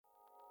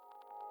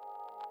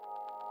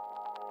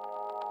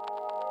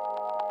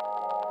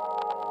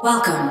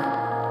Welcome.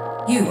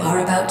 You are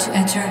about to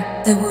enter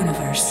the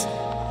Wooniverse.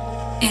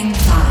 In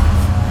 5,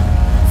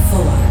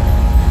 4,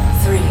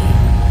 3,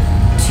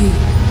 2,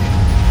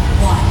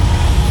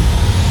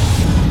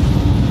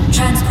 1.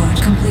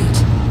 Transport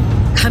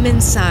complete. Come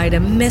inside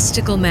a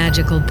mystical,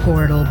 magical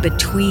portal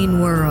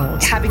between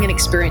worlds. Having an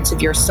experience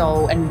of your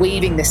soul and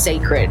weaving the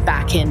sacred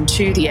back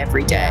into the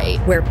everyday.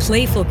 Where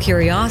playful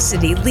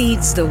curiosity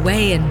leads the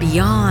way and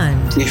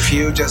beyond. If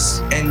you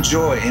just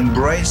enjoy,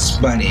 embrace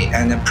money,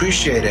 and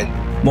appreciate it,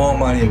 more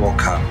money will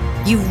come.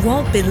 You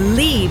won't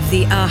believe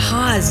the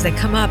ahas that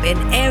come up in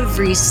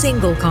every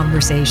single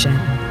conversation.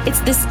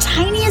 It's this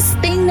tiniest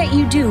thing that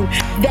you do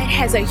that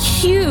has a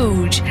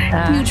huge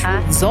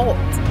result.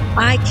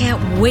 I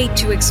can't wait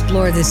to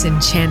explore this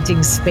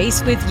enchanting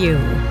space with you.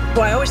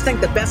 So I always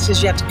think the best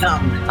is yet to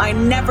come. I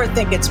never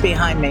think it's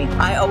behind me.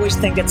 I always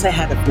think it's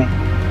ahead of me.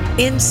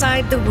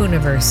 Inside the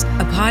Wooniverse,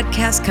 a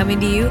podcast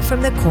coming to you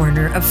from the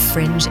corner of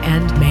Fringe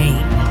and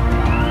Maine.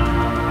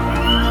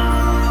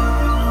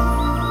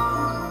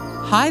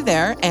 Hi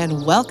there,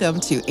 and welcome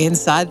to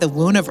Inside the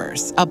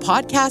Wooniverse, a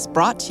podcast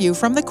brought to you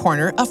from the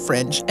corner of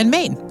Fringe and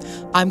Maine.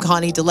 I'm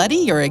Connie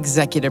Diletti, your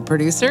executive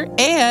producer,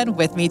 and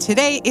with me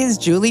today is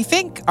Julie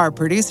Fink, our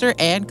producer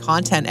and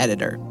content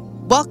editor.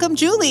 Welcome,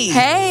 Julie.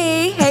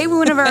 Hey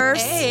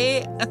Wooniverse.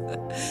 Hey.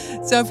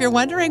 So if you're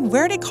wondering,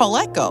 where did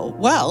Colette go?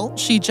 Well,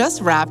 she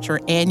just wrapped her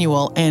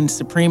annual and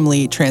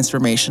supremely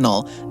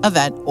transformational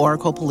event,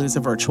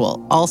 Oraclepalooza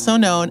Virtual, also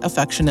known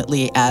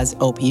affectionately as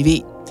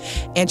OPV.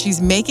 And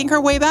she's making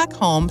her way back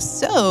home.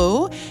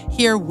 So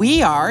here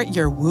we are,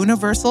 your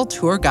Wooniversal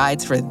tour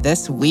guides for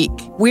this week.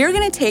 We're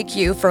going to take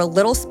you for a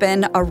little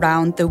spin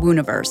around the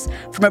Wooniverse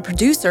from a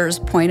producer's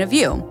point of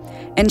view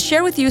and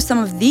share with you some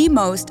of the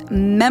most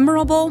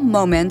memorable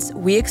moments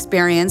we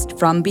experienced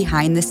from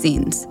behind the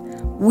scenes.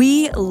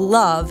 We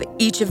love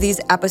each of these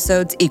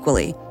episodes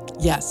equally.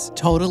 Yes,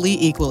 totally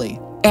equally.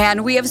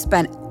 And we have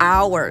spent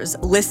hours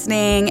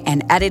listening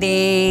and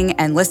editing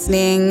and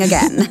listening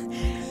again.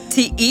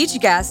 To each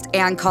guest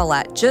and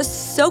Colette,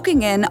 just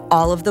soaking in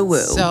all of the woo.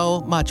 So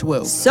much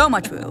woo. So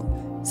much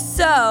woo.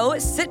 So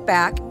sit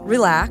back,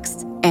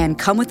 relax, and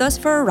come with us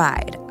for a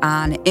ride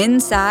on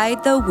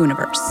Inside the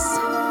Wooniverse.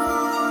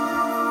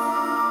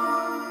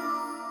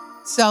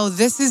 So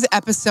this is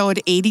episode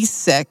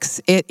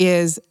 86. It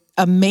is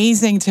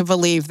amazing to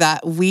believe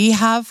that we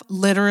have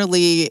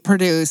literally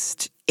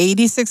produced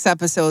 86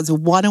 episodes,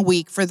 one a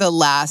week for the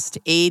last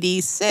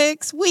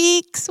 86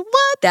 weeks.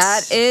 What?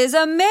 That is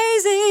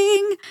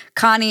amazing.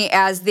 Connie,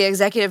 as the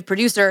executive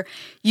producer,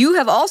 you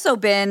have also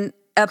been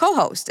a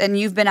co-host, and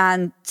you've been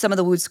on some of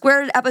the Wood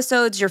Squared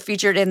episodes. You're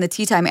featured in the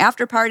Tea Time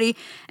After Party,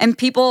 and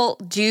people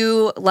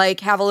do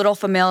have a little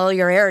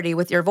familiarity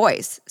with your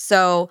voice.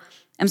 So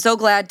I'm so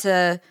glad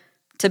to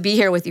be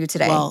here with you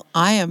today. Well,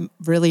 I am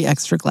really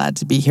extra glad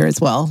to be here as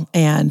well.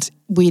 And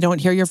we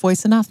don't hear your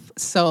voice enough.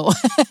 So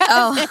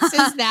this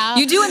is now.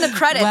 You do in the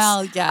credits.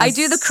 Well, yes. I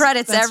do the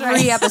credits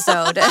every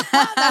episode.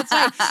 That's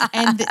right.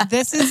 And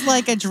this is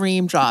like a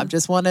dream job.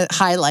 Just want to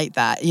highlight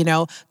that. You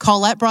know,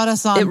 Colette brought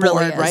us on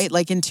board, right?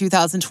 Like in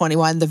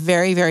 2021, the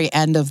very, very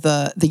end of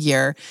the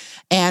year.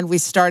 And we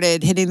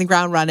started hitting the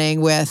ground running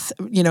with,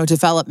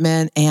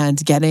 development and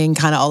getting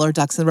kind of all our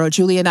ducks in a row.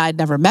 Julie and I had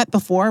never met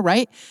before,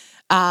 right?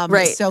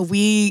 Right. So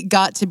we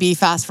got to be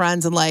fast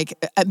friends and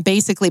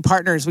basically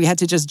partners. We had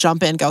to just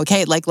jump in, go,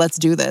 okay, let's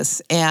do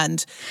this.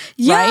 And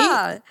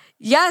yeah. Right?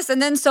 Yes.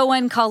 And then so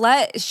when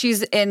Colette,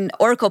 she's in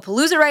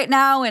Oraclepalooza right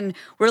now, and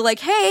we're like,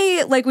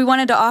 hey, we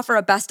wanted to offer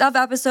a best of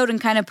episode and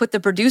kind of put the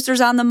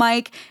producers on the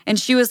mic. And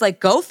she was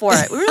like, go for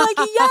it. We were like,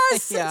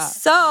 yes. Yeah.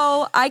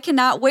 So I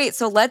cannot wait.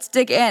 So let's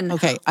dig in.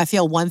 Okay. I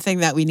feel one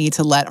thing that we need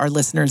to let our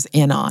listeners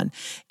in on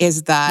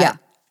is that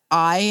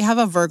I have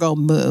a Virgo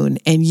moon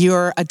and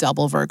you're a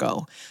double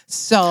Virgo.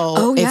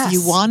 So if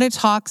you want to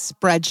talk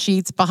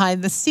spreadsheets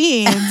behind the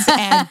scenes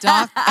and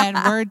and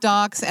Word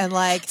docs and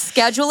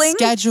scheduling,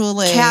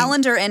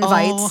 calendar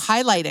invites,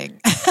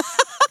 highlighting.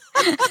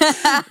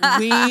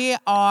 We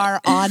are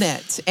on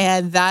it.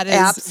 And that is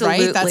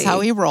absolutely right. That's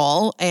how we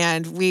roll.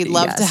 And we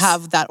love to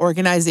have that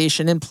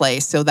organization in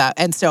place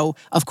so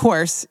of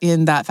course,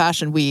 in that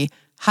fashion, we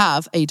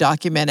have a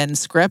document and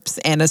scripts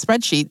and a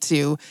spreadsheet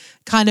to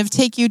kind of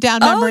take you down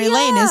memory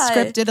lane is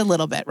scripted a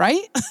little bit,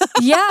 right?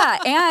 Yeah.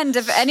 And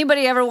if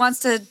anybody ever wants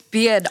to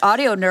be an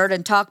audio nerd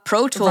and talk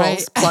Pro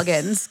Tools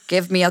plugins,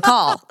 give me a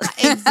call.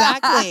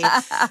 Exactly.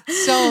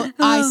 So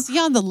I see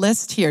on the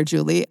list here,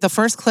 Julie, the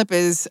first clip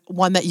is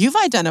one that you've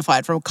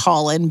identified from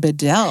Colin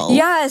Bedell.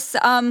 Yes.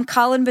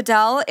 Colin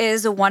Bedell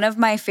is one of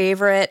my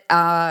favorite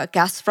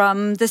guests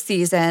from the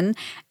season.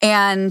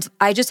 And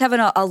I just have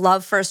a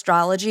love for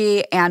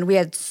astrology. And we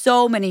had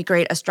so many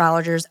great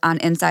astrologers on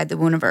Inside the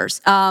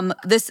Wooniverse.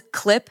 This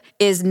clip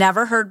is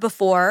never heard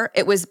before.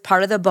 It was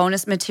part of the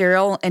bonus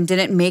material and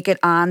didn't make it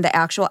on the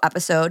actual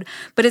episode,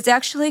 but it's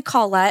actually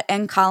Colette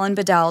and Colin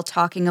Bedell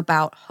talking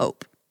about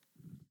hope.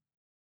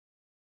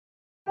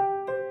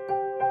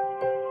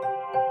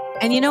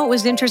 And it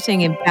was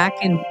interesting. Back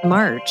in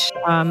March,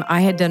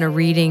 I had done a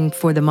reading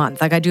for the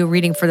month. Like I do a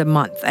reading for the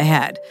month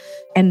ahead.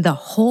 And the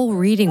whole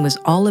reading was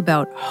all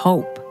about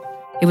hope.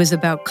 It was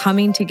about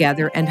coming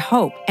together and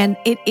hope. And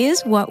it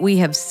is what we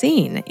have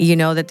seen,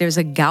 that there's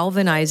a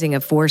galvanizing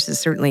of forces,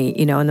 certainly,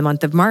 in the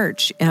month of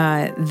March,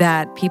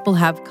 that people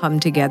have come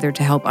together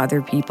to help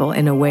other people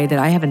in a way that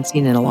I haven't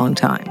seen in a long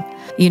time,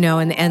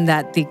 and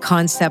that the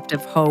concept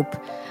of hope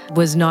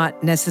was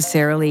not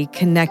necessarily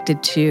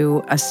connected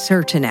to a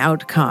certain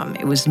outcome.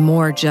 It was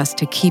more just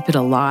to keep it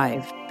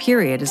alive.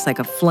 Period. It's like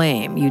a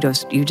flame. You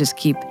just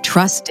keep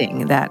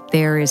trusting that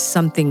there is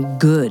something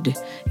good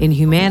in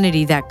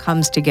humanity that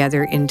comes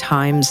together in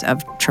times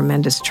of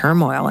tremendous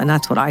turmoil. And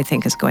that's what I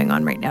think is going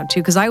on right now too.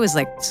 Because I was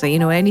like,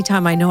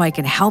 anytime I know I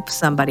can help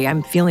somebody,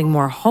 I'm feeling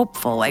more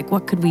hopeful. Like,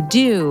 what could we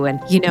do?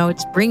 And,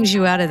 it brings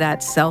you out of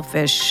that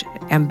selfish,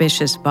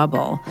 ambitious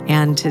bubble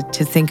and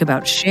to think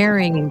about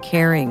sharing and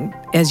caring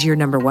as your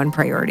number one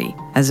priority,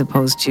 as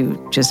opposed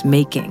to just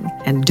making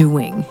and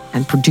doing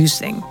and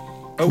producing.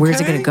 Okay.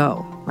 Where's it going to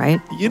go?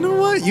 Right? You know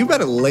what? You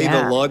better lay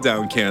the law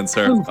down,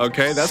 Cancer.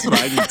 Okay? That's what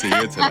I need to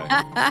hear today.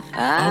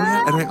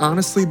 And I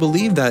honestly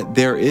believe that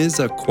there is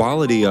a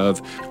quality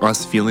of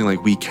us feeling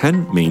like we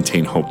can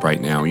maintain hope right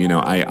now.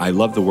 I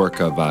love the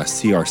work of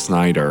C.R.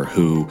 Snyder,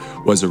 who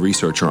was a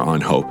researcher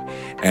on hope.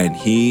 And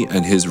he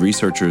and his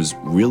researchers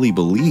really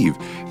believe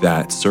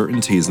that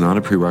certainty is not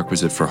a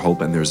prerequisite for hope,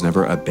 and there's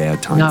never a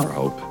bad time for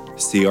hope.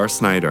 C.R.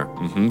 Snyder,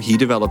 he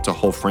developed a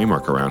whole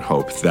framework around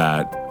hope,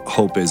 that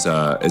hope is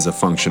a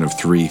function of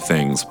three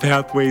things: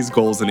 pathways,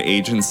 goals, and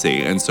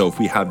agency. And so if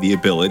we have the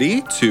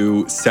ability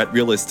to set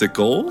realistic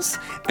goals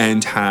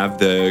and have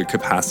the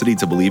capacity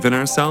to believe in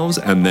ourselves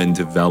and then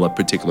develop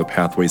particular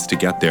pathways to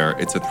get there,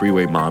 it's a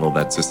three-way model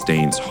that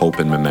sustains hope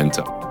and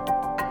momentum.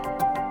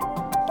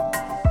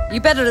 You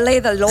better lay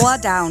the law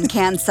down,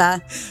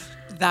 Cancer.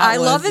 I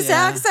love his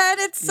accent.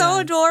 It's so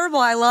adorable.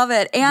 I love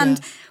it. And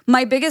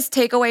my biggest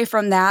takeaway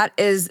from that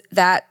is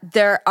that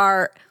there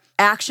are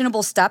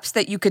actionable steps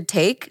that you could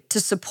take to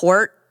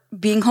support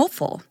being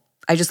hopeful.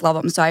 I just love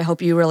them. So I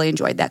hope you really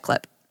enjoyed that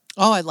clip.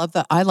 Oh, I love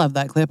that. I love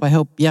that clip. I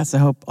hope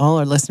all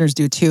our listeners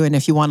do too. And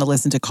if you want to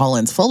listen to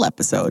Colin's full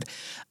episode,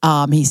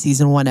 he's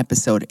season 1,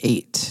 episode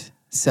 8.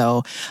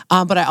 So,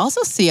 but I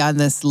also see on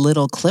this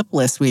little clip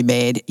list we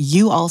made,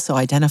 you also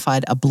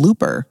identified a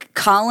blooper.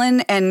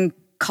 Colin and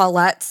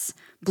Colette's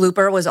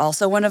blooper was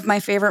also one of my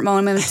favorite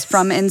moments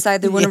from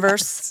Inside the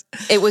Wooniverse.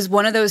 It was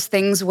one of those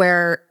things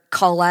where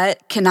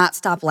Colette cannot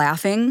stop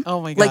laughing.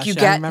 Oh my gosh, like you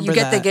get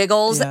the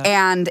giggles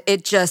and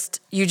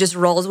you just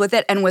rolls with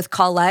it. And with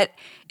Colette,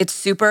 it's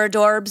super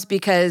adorbs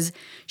because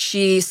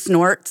she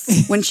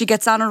snorts when she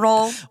gets on a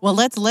roll. Well,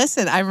 let's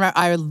listen.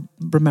 I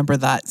remember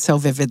that so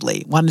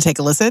vividly. Want to take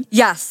a listen?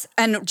 Yes.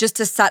 And just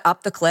to set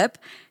up the clip,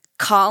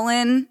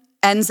 Colin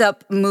ends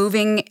up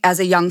moving as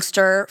a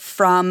youngster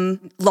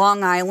from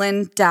Long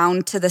Island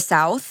down to the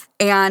South.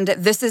 And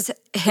this is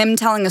him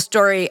telling a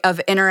story of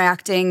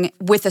interacting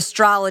with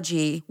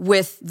astrology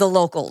with the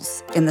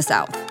locals in the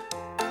South.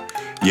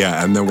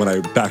 Yeah, and then when I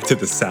back to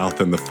the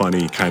South and the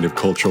funny kind of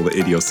cultural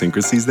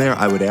idiosyncrasies there,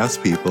 I would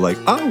ask people like,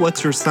 oh,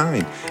 what's your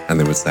sign? And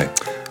they would say,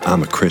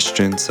 I'm a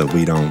Christian, so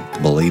we don't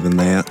believe in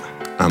that.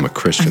 I'm a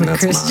Christian,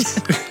 that's my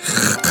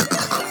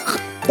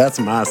that's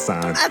my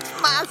sign. That's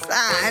my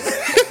sign.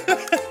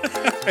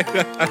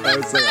 I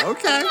would say,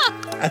 okay.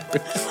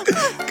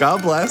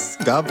 God bless.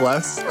 God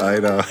bless. I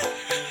know.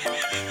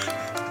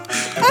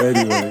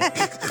 Anyway.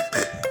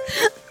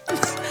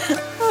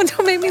 Oh,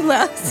 don't make me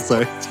laugh.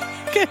 Sorry.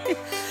 Okay.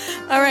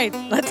 All right,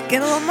 let's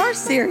get a little more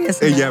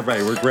serious now. Yeah,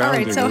 right. We're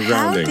grounding. All right, so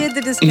how did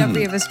the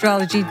discovery of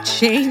astrology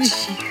change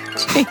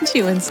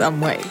you in some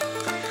way?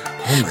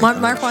 Oh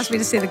Mark wants me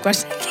to say the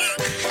question again.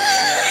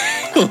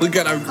 Oh,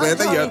 God, I'm glad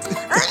that you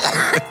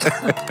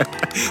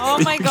Oh,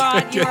 my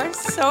God, you are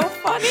so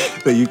funny.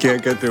 That you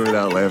can't get through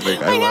without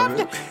laughing. I love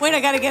it. Wait,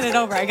 I got to get it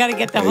over. I got to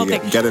get the whole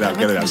thing. Get it out,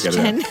 get it out, get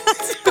it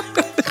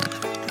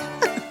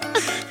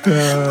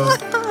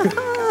out.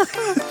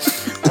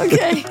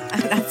 Okay,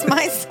 that's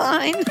my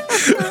sign.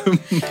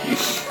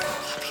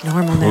 Be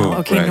normal now.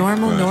 Okay, right,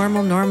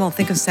 normal.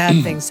 Think of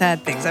sad things.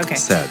 Okay.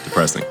 Sad,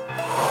 depressing.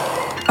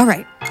 All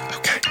right.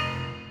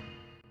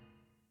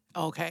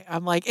 Okay,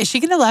 I'm like, is she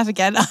going to laugh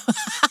again?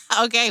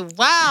 Okay,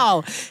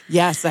 wow.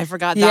 Yes, I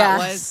forgot. That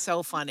was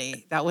so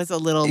funny. That was a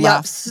little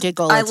laugh,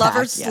 giggle I attack. love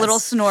her little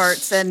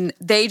snorts, and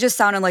they just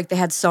sounded like they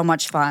had so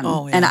much fun.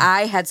 Oh, yeah. And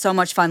I had so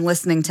much fun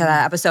listening to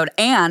that episode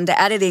and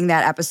editing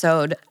that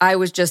episode. I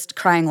was just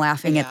crying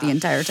laughing at the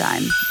entire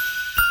time.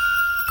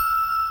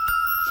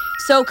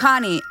 So,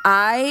 Connie,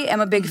 I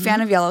am a big fan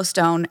of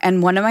Yellowstone,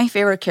 and one of my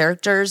favorite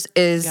characters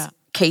is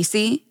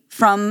Casey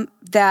from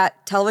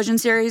that television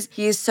series.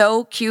 He is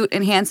so cute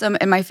and handsome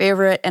and my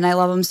favorite, and I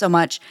love him so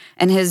much.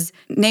 And his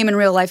name in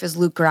real life is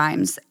Luke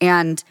Grimes.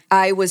 And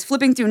I was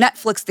flipping through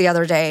Netflix the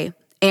other day,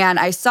 and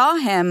I saw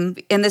him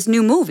in this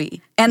new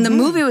movie. And the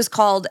movie was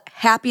called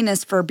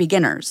Happiness for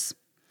Beginners.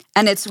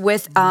 And it's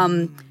with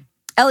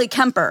Ellie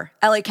Kemper,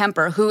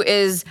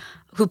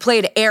 who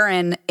played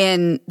Erin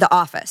in The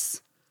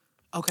Office.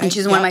 Okay. And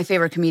she's one of my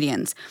favorite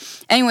comedians.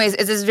 Anyways,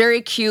 it's this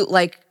very cute,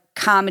 like,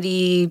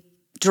 comedy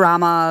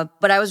drama,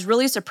 but I was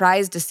really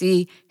surprised to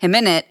see him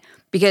in it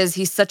because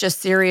he's such a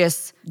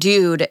serious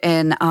dude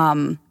in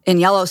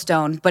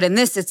Yellowstone. But in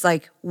this, it's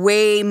like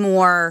way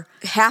more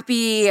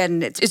happy,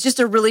 and it's just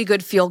a really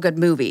good feel-good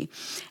movie.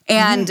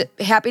 And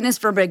Happiness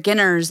for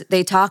Beginners,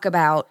 they talk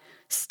about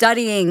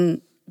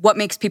studying what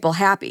makes people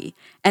happy.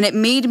 And it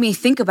made me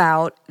think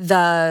about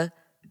the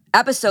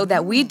episode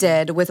that we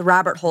did with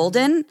Robert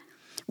Holden,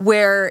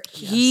 where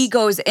he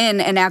goes in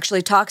and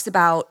actually talks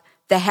about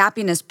the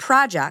Happiness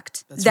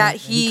Project that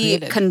he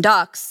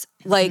conducts,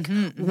 like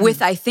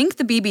with, I think,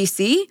 the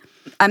BBC.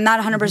 I'm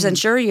not 100%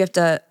 sure.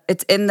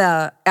 It's in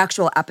the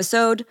actual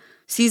episode,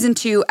 season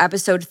 2,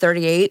 episode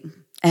 38.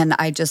 And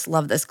I just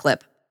love this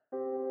clip.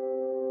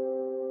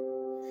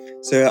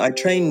 So I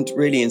trained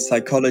really in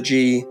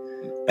psychology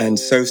and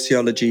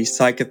sociology,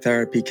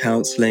 psychotherapy,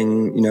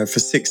 counseling, for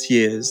 6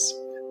 years.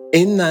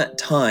 In that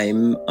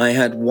time, I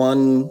had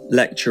one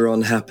lecture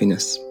on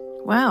happiness.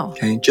 Wow.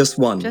 Okay, just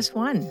one. Just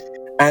one.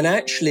 And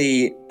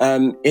actually,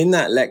 in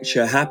that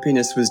lecture,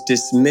 happiness was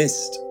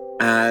dismissed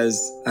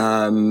as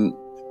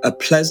a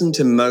pleasant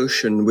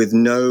emotion with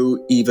no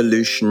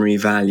evolutionary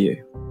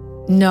value.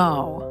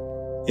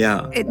 No.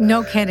 Yeah.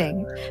 No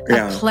kidding.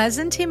 A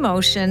pleasant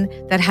emotion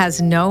that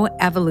has no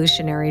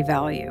evolutionary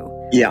value.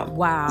 Yeah.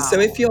 Wow. So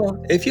if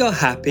you're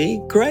happy,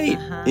 great,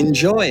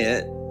 enjoy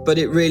it, but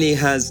it really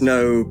has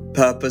no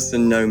purpose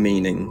and no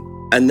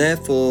meaning. And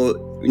therefore,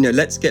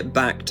 let's get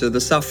back to the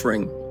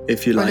suffering,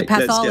 if you like. Or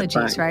the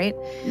pathologies, right?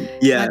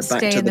 Yeah, let's back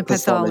stay to in the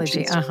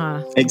pathology.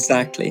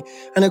 Exactly.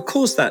 And of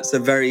course, that's a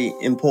very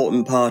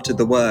important part of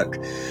the work.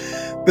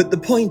 But the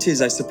point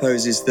is, I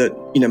suppose, is that,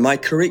 my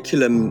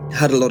curriculum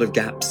had a lot of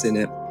gaps in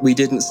it. We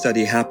didn't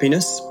study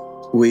happiness.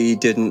 We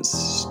didn't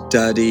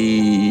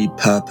study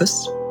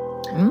purpose.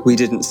 We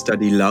didn't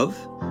study love.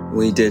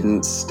 We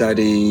didn't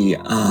study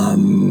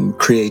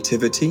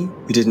creativity.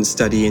 We didn't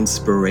study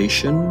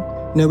inspiration.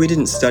 No, we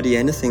didn't study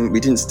anything. We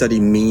didn't study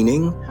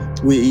meaning.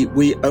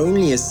 We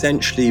only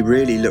essentially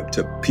really looked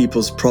at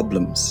people's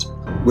problems,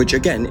 which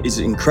again is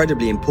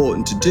incredibly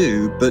important to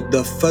do, but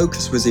the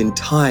focus was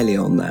entirely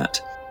on that.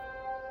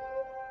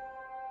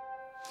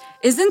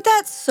 Isn't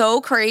that so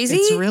crazy?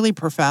 It's really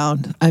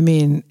profound. I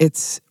mean,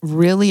 it's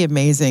really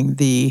amazing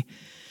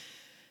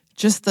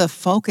just the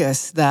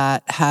focus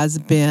that has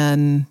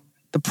been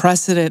the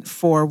precedent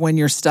for when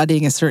you're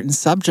studying a certain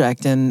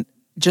subject, and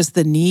just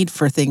the need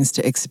for things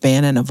to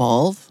expand and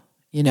evolve,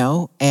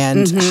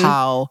 and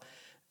how,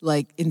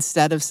 like,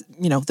 instead of,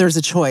 there's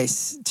a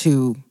choice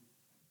to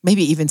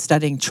maybe even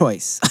studying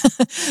choice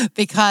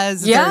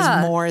because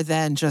there's more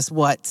than just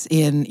what's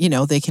in,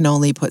 they can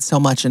only put so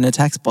much in a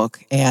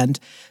textbook. And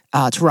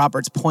to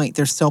Robert's point,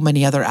 there's so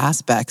many other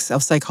aspects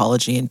of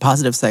psychology and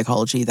positive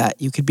psychology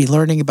that you could be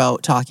learning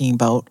about, talking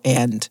about,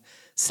 and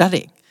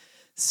studying.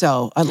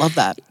 So I love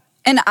that.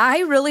 And I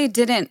really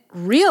didn't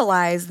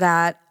realize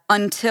that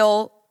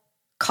until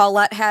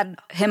Colette had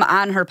him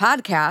on her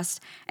podcast,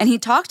 and he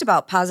talked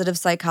about positive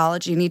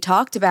psychology, and he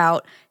talked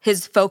about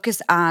his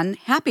focus on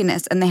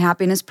happiness and the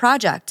Happiness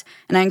Project.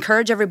 And I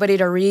encourage everybody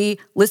to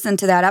re-listen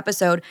to that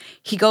episode.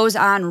 He goes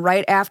on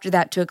right after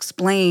that to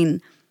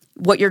explain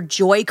what your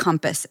joy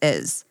compass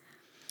is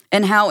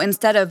and how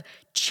instead of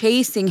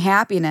chasing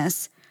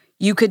happiness,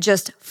 you could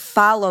just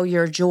follow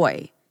your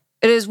joy.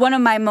 It is one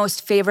of my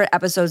most favorite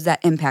episodes that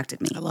impacted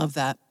me. I love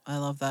that.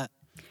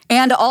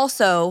 And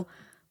also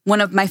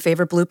one of my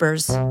favorite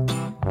bloopers.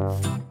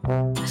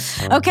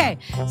 Okay,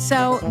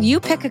 so you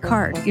pick a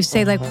card. You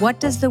say, like, what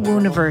does the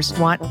Wooniverse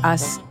want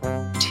us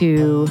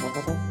to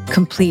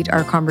complete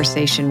our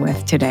conversation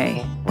with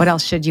today? What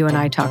else should you and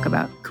I talk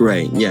about?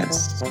 Great,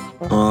 yes.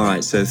 All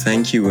right, so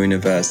thank you,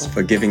 Wooniverse,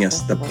 for giving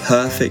us the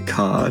perfect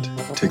card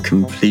to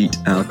complete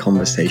our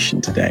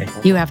conversation today.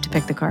 You have to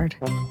pick the card.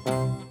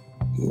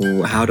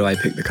 Ooh, how do I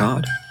pick the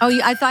card? Oh,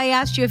 I thought I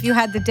asked you if you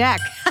had the deck.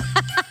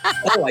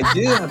 Oh, I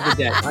do have the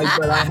deck,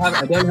 but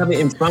I don't have it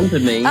in front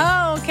of me.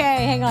 Oh,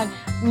 okay. Hang on.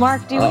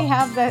 Mark, do we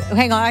have the...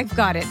 Hang on, I've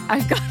got it.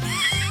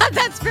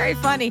 That's very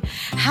funny.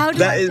 How do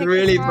that I is pick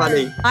really the card?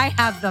 funny. I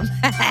have them.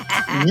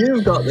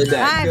 You've got the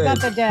deck. I've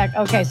got the deck.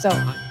 Okay, so...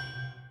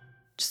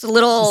 Just a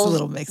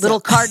little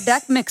card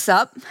deck mix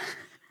up.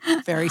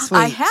 Very sweet.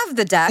 I have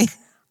the deck.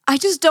 I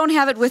just don't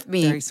have it with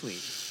me. Very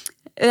sweet.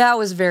 That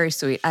was very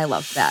sweet. I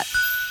love that.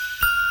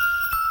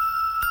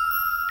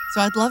 So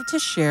I'd love to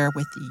share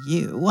with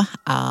you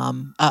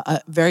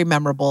a very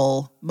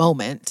memorable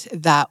moment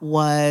that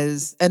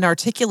was an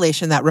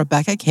articulation that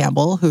Rebecca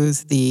Campbell,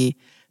 who's the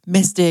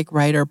mystic,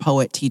 writer,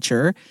 poet,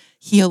 teacher,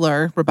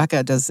 healer.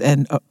 Rebecca does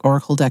an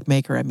oracle deck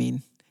maker. I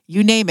mean,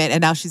 you name it.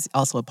 And now she's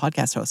also a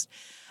podcast host.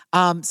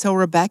 So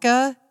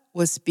Rebecca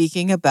was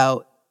speaking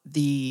about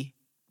the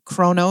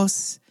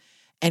Chronos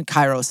and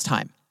Kairos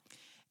time.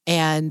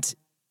 And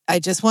I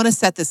just want to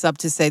set this up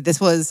to say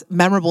this was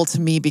memorable to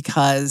me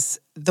because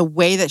the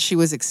way that she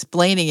was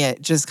explaining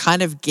it just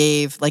kind of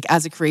gave, like,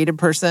 as a creative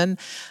person,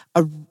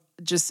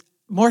 just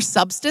more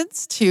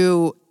substance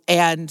to,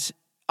 and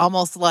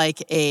almost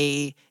like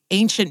a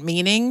ancient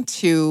meaning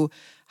to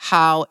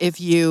how if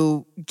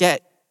you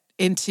get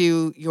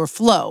into your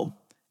flow,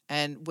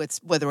 and with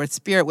whether it's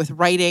spirit, with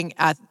writing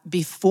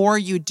before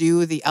you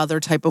do the other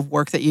type of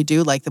work that you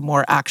do, like the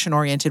more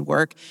action-oriented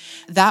work,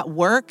 that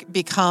work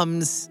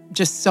becomes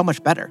just so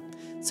much better.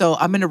 So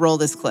I'm going to roll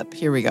this clip.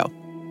 Here we go.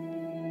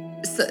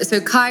 So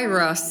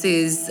Kairos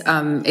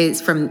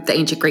is from the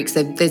ancient Greeks.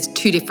 There's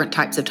two different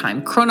types of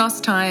time: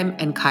 Chronos time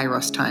and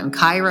Kairos time.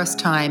 Kairos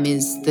time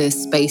is the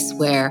space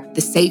where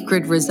the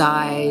sacred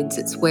resides.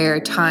 It's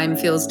where time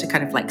feels to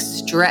kind of like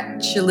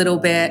stretch a little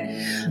bit.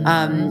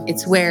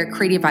 It's where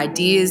creative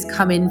ideas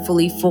come in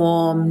fully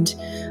formed.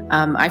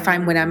 I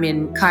find when I'm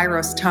in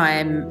Kairos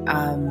time,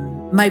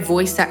 my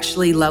voice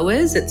actually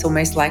lowers. It's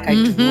almost like I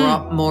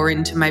drop more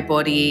into my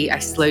body. I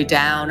slow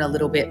down a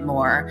little bit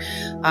more.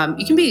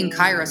 You can be in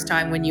Kairos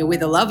time when you're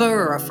with a lover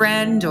or a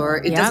friend,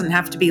 or it doesn't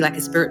have to be like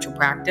a spiritual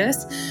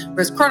practice.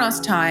 Whereas Chronos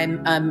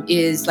time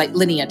is like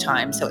linear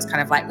time. So it's kind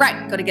of like,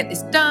 right, got to get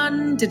this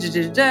done.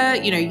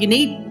 You know, you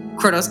need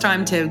Chronos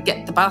time to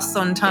get the bus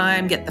on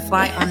time, get the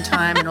flight on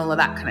time, and all of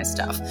that kind of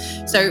stuff.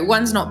 So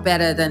one's not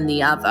better than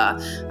the other.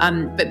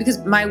 But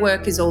because my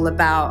work is all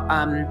about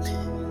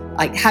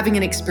like having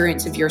an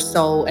experience of your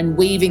soul and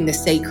weaving the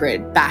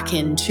sacred back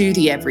into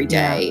the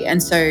everyday.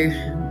 And so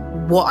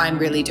what I'm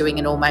really doing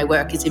in all my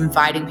work is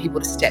inviting people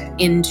to step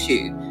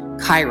into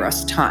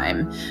Kairos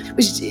time,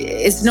 which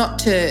is not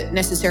to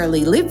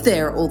necessarily live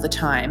there all the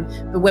time,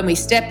 but when we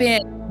step in,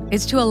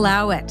 it's to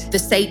allow it. The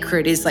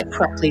sacred is like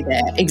properly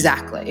there.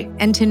 Exactly.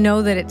 And to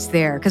know that it's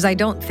there. Because I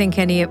don't think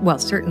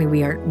certainly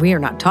we are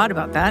not taught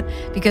about that,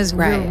 because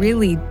we're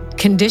really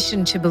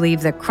conditioned to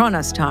believe that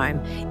Chronos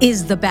time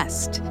is the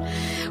best.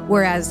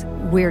 Whereas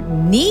we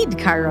need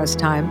Kairos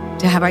time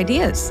to have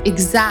ideas.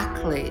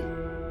 Exactly.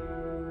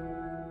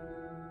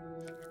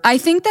 I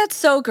think that's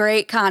so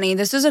great, Connie.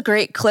 This is a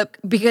great clip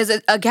because,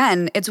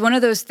 again, it's one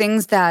of those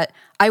things that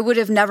I would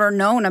have never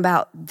known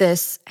about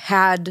this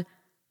had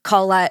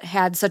Colette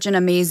had such an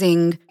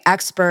amazing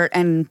expert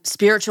and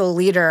spiritual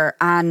leader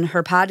on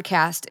her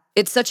podcast.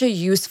 It's such a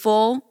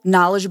useful,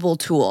 knowledgeable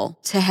tool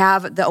to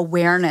have the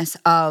awareness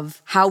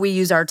of how we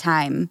use our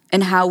time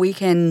and how we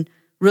can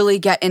really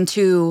get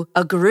into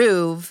a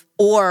groove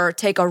or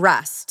take a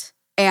rest,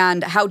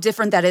 and how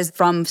different that is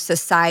from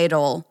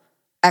societal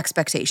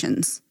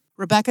expectations.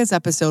 Rebecca's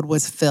episode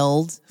was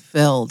filled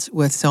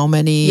with so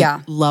many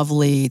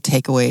lovely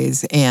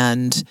takeaways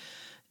and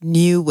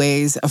new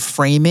ways of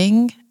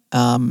framing,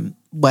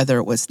 whether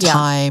it was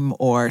time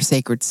or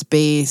sacred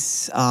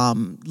space,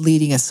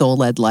 leading a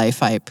soul-led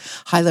life. I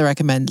highly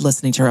recommend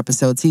listening to her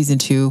episode, season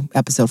 2,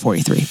 episode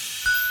 43.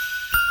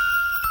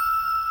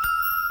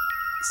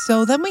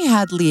 So then we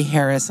had Lee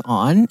Harris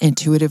on,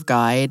 intuitive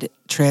guide,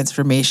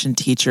 transformation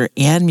teacher,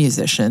 and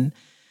musician.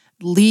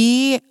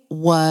 Lee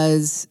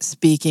was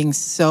speaking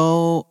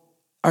so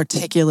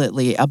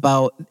articulately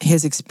about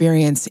his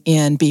experience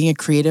in being a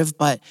creative,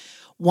 but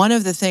one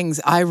of the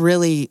things I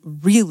really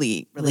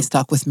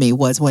stuck with me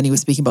was when he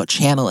was speaking about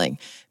channeling,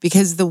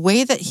 because the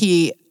way that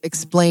he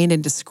explained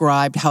and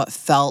described how it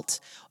felt,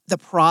 the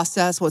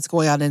process, what's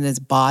going on in his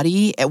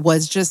body, it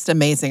was just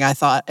amazing. I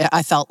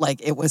felt like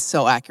it was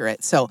so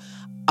accurate. So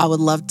I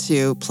would love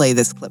to play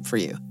this clip for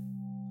you.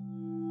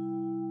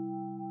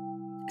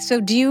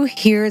 So do you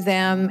hear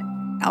them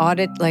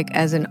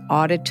as an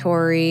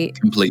auditory?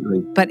 Completely.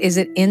 But is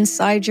it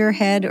inside your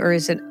head or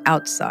is it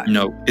outside?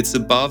 No, it's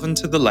above and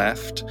to the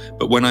left.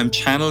 But when I'm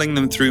channeling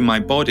them through my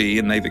body,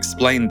 and they've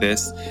explained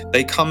this,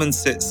 they come and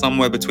sit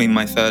somewhere between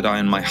my third eye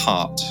and my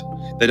heart.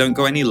 They don't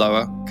go any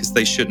lower because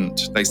they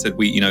shouldn't. They said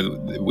we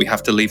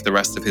have to leave the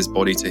rest of his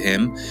body to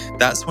him.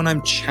 That's when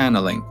I'm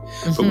channeling.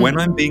 But when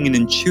I'm being an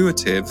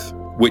intuitive,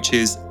 which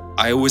is,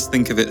 I always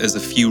think of it as a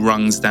few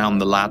rungs down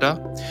the ladder.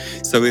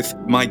 So if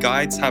my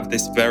guides have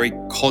this very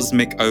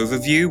cosmic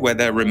overview where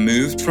they're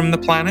removed from the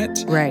planet,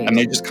 and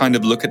they just kind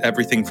of look at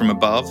everything from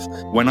above,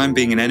 when I'm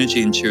being an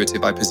energy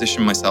intuitive, I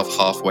position myself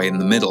halfway in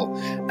the middle.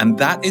 And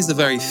that is a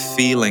very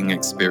feeling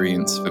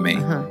experience for me.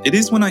 It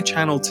is when I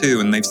channel too,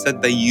 and they've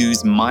said they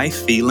use my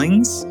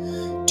feelings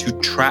to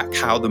track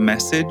how the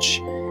message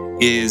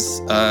is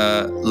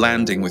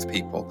landing with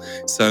people.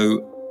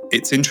 So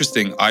it's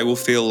interesting. I will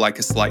feel like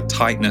a slight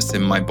tightness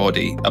in my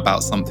body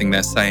about something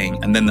they're saying,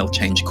 and then they'll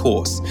change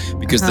course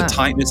because the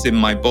tightness in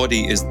my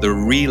body is the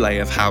relay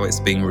of how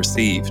it's being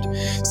received.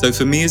 So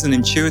for me as an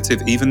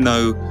intuitive, even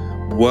though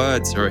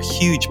words are a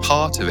huge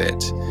part of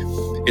it,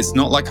 it's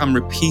not like I'm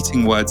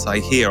repeating words I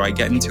hear. I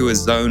get into a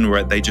zone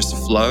where they just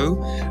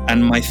flow,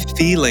 and my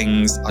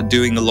feelings are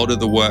doing a lot of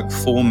the work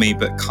for me,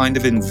 but kind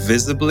of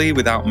invisibly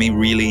without me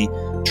really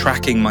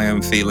tracking my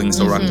own feelings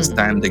or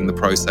understanding the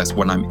process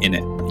when I'm in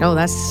it. Oh,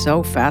 that's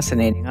so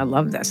fascinating. I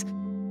love this.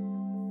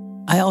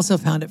 I also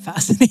found it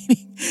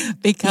fascinating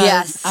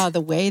because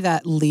the way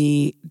that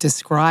Lee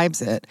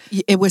describes it,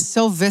 it was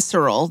so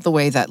visceral the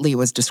way that Lee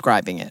was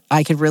describing it.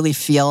 I could really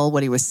feel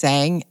what he was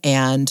saying,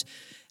 and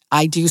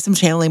I do some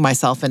channeling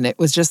myself, and it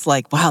was just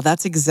like, wow,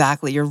 that's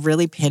exactly, you're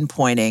really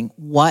pinpointing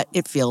what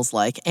it feels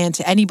like. And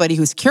to anybody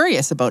who's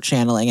curious about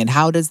channeling and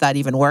how does that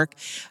even work,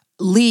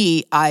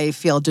 Lee, I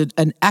feel, did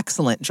an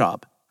excellent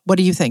job. What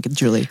do you think,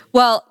 Julie?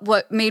 Well,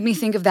 what made me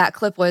think of that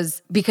clip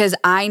was because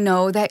I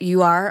know that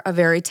you are a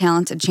very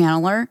talented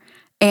channeler,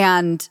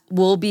 and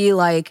we'll be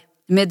like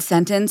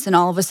mid-sentence and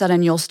all of a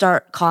sudden you'll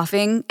start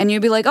coughing and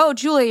you'll be like, oh,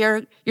 Julie,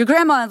 your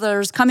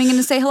grandmother's coming in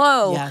to say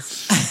hello.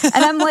 Yes.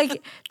 And I'm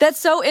like, that's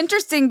so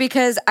interesting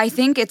because I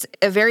think it's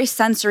a very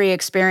sensory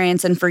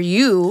experience. And for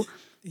you,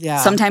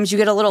 sometimes you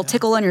get a little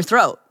tickle in your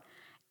throat.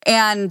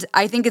 And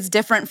I think it's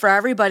different for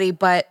everybody,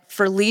 but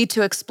for Lee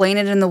to explain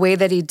it in the way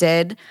that he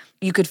did,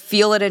 you could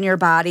feel it in your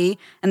body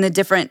and the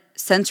different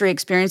sensory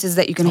experiences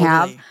that you can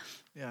have.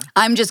 Yeah.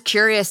 I'm just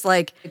curious,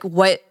 like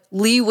what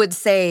Lee would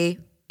say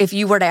if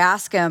you were to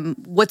ask him,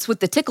 what's with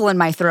the tickle in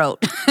my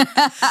throat?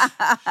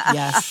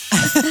 Yes.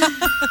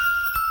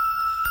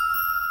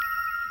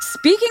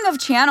 Speaking of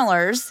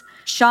channelers,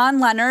 Sean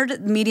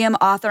Leonard, medium,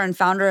 author, and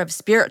founder of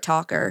Spirit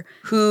Talker,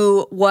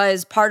 who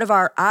was part of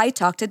our I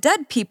Talk to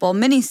Dead People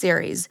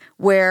miniseries,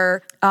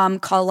 where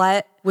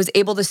Colette was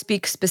able to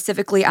speak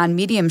specifically on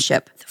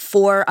mediumship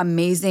for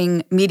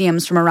amazing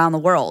mediums from around the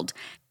world.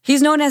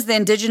 He's known as the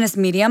Indigenous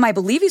medium. I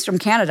believe he's from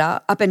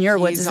Canada, up in your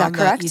woods. Is that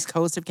correct? The East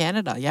Coast of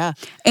Canada, yeah.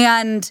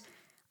 And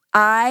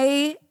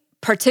I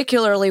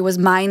particularly was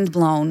mind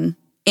blown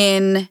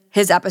in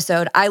his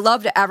episode. I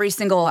loved every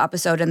single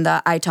episode in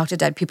the I Talk to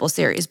Dead People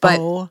series.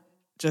 But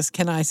just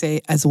can I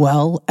say as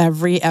well,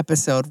 every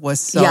episode was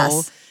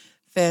so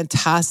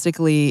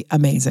fantastically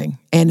amazing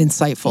and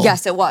insightful.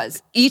 Yes, it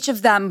was. Each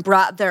of them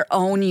brought their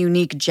own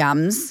unique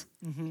gems.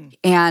 Mm-hmm.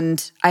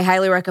 And I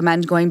highly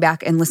recommend going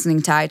back and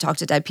listening to I Talk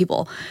to Dead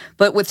People.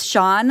 But with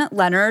Sean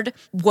Leonard,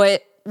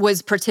 what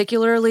was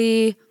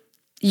particularly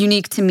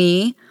unique to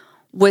me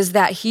was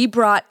that he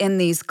brought in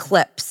these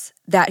clips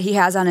that he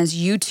has on his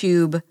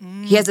YouTube.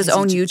 He has his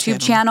own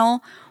YouTube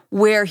channel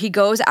where he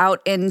goes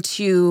out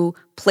into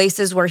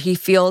places where he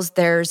feels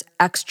there's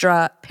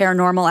extra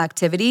paranormal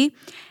activity.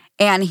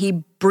 And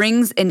he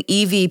brings an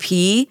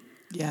EVP,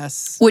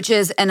 which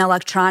is an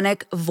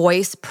electronic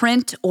voice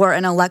print or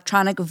an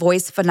electronic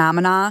voice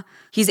phenomena.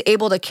 He's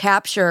able to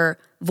capture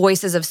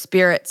voices of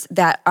spirits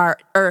that are,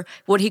 or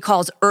what he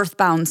calls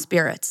earthbound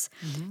spirits.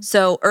 Mm-hmm.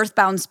 So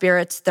earthbound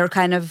spirits, they're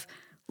kind of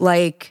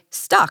like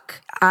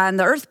stuck on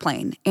the earth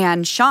plane,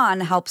 and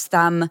Sean helps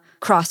them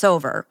cross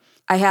over.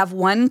 I have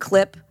one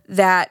clip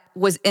that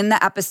was in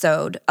the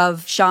episode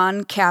of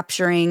Sean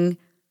capturing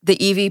the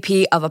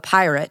EVP of a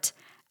pirate,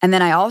 and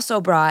then I also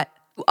brought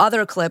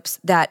other clips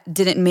that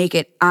didn't make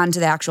it onto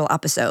the actual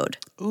episode.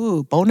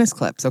 Ooh, bonus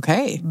clips,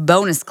 okay.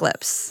 Bonus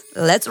clips.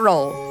 Let's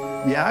roll.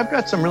 Yeah, I've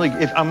got some really,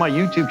 on my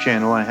YouTube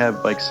channel, I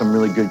have like some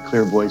really good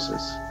clear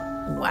voices.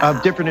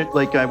 Wow. Different,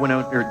 like I went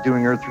out there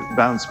doing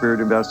earthbound spirit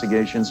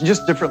investigations,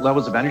 just different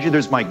levels of energy.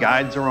 There's my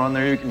guides are on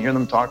there. You can hear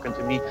them talking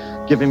to me,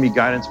 giving me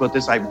guidance about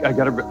this. I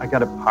got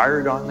a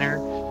pirate on there.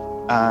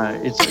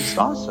 It's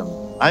awesome.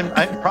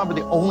 I'm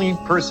probably the only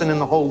person in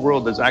the whole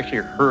world that's actually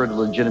heard a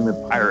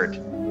legitimate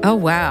pirate. Oh,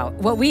 wow.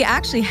 Well, we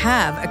actually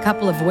have a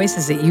couple of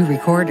voices that you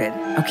recorded.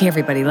 Okay,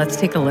 everybody, let's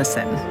take a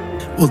listen.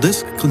 Well,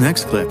 this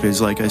next clip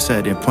is, like I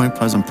said, in Point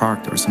Pleasant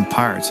Park, there were some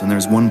pirates, and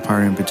there's one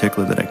pirate in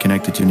particular that I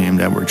connected to named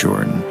Edward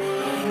Jordan.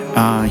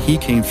 He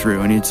came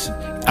through, and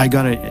I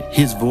got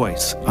his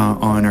voice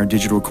on our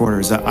digital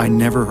recorders that I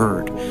never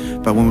heard.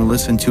 But when we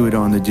listened to it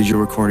on the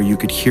digital recorder, you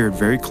could hear it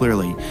very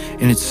clearly.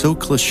 And it's so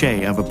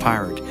cliche of a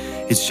pirate.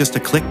 It's just a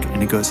click,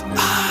 and it goes,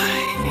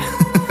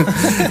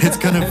 It's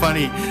kind of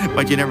funny,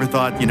 but you never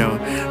thought,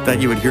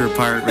 that you would hear a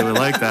pirate really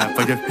like that.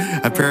 But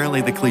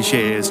apparently the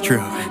cliche is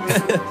true.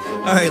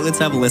 All right, let's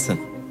have a listen.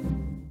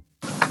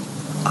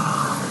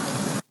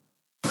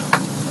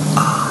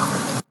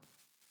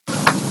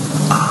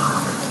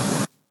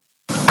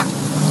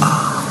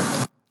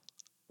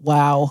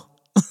 Wow.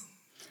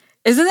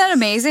 Isn't that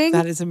amazing?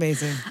 That is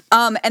amazing.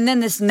 And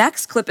then this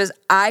next clip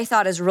I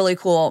thought is really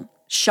cool.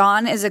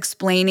 Sean is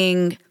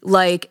explaining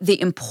like the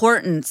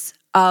importance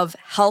of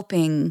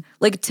helping.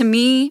 Like to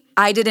me,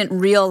 I didn't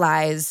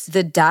realize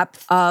the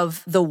depth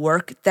of the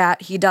work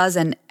that he does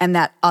and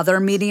that other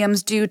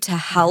mediums do to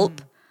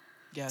help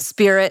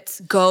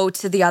spirits go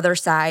to the other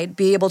side,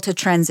 be able to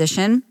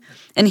transition.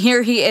 And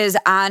here he is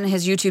on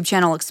his YouTube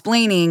channel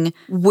explaining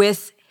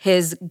with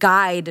his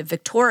guide,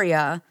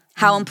 Victoria,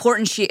 how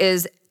important she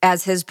is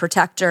as his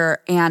protector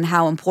and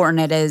how important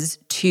it is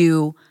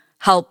to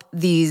help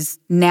these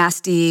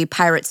nasty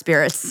pirate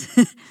spirits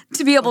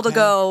to be able to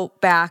go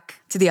back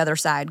to the other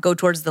side, go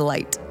towards the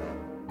light.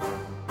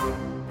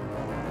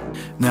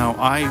 Now,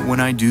 when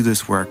I do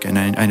this work, and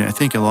I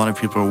think a lot of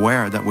people are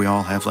aware that we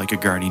all have like a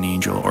guardian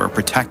angel or a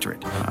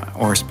protectorate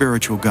or a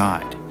spiritual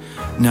guide.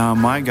 Now,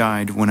 my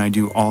guide, when I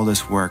do all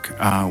this work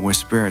with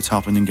spirits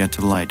helping them get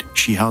to the light,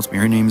 she helps me.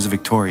 Her name is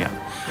Victoria.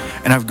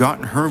 And I've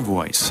gotten her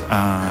voice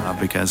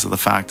because of the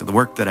fact of the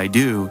work that I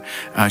do.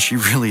 She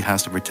really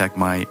has to protect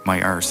my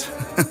arse.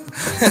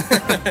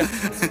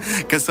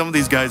 Because some of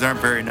these guys aren't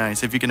very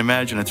nice. If you can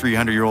imagine a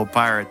 300-year-old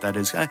pirate that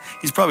is,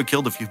 he's probably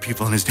killed a few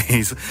people in his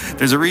days.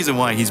 There's a reason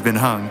why he's been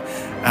hung.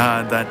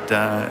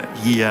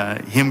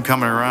 Him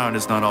coming around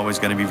is not always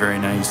going to be very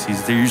nice.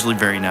 They're usually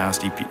very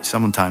nasty,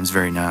 sometimes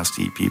very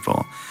nasty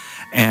people.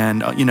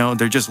 And,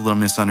 they're just a little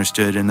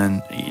misunderstood. And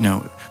then,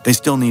 they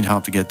still need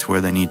help to get to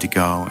where they need to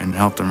go and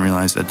help them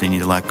realize that they need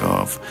to let go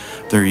of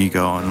their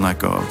ego and let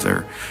go of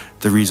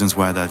the reasons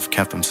why they've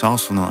kept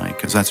themselves from the light,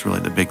 because that's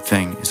really the big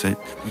thing.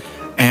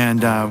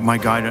 And my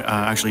guide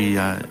actually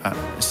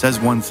says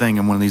one thing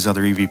in one of these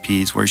other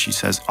EVPs where she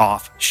says,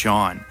 "Off,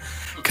 Sean,"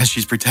 because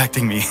she's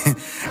protecting me,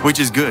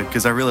 which is good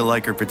because I really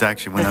like her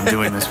protection when I'm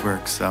doing this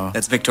work. So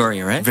that's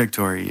Victoria, right?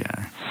 Victoria,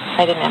 yeah.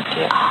 I didn't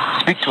empty it.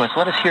 Speak to us.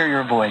 Let us hear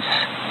your voice.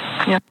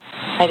 Yeah.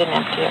 I didn't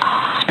empty it.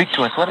 Speak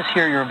to us. Let us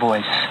hear your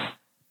voice.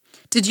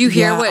 Did you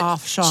hear what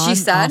off Sean, she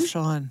said? Off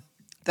Sean.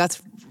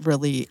 That's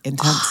really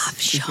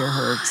intense to hear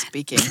her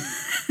speaking.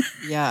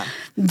 Yeah.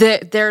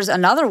 There's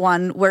another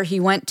one where he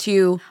went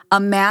to a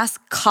mass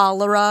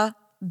cholera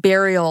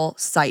burial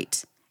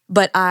site,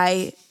 but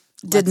I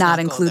did not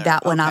include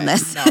that one on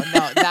this. No,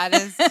 that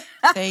is,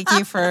 thank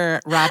you for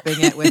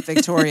wrapping it with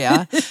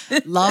Victoria.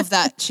 Love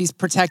that she's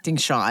protecting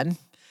Sean.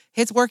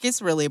 His work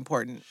is really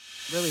important.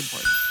 Really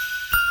important.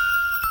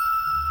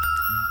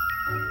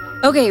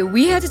 Okay,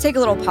 we had to take a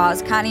little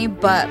pause, Connie,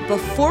 but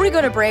before we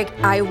go to break,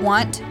 I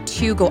want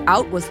to go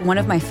out with one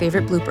of my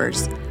favorite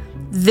bloopers.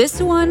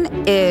 This one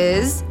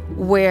is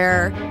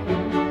where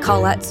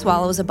Colette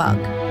swallows a bug.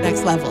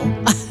 Next level.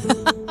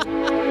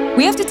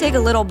 We have to take a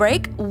little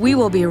break. We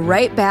will be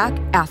right back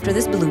after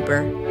this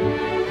blooper.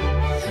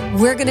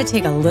 We're going to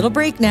take a little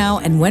break now,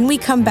 and when we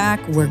come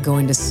back, we're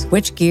going to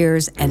switch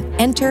gears and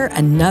enter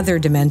another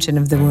dimension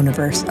of the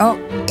Wooniverse. Oh,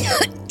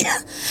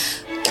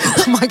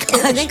 oh my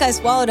God! I think I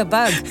swallowed a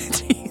bug.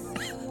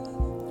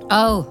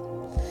 Oh.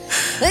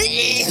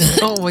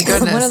 Oh my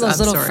goodness! One of those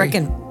little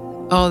frickin'.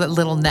 Oh, that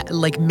little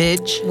like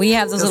midge. We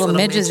have those little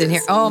midges in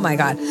here. Oh my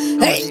God!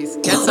 Hey,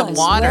 get some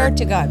water. I swear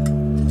to God.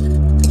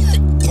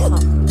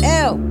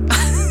 Ew.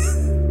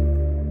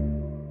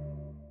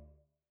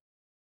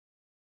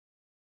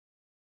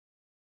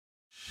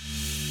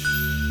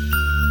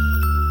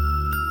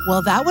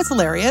 Well, that was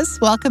hilarious.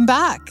 Welcome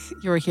back.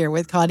 You're here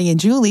with Connie and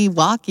Julie,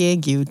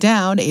 walking you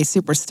down a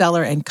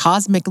superstellar and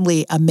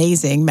cosmically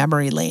amazing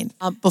memory lane.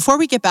 Before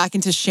we get back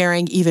into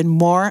sharing even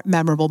more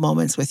memorable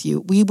moments with you,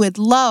 we would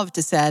love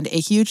to send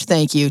a huge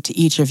thank you to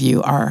each of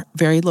you, our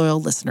very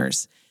loyal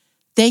listeners.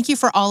 Thank you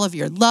for all of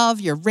your love,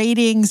 your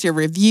ratings, your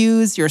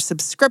reviews, your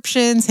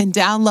subscriptions and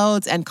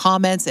downloads and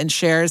comments and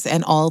shares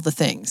and all the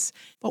things.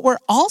 But we're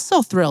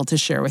also thrilled to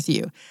share with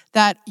you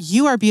that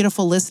you, our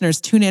beautiful listeners,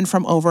 tune in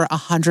from over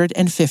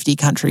 150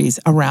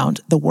 countries around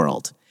the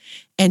world.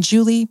 And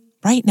Julie,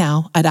 right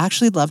now, I'd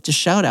actually love to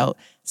shout out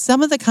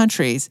some of the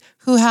countries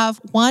who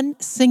have one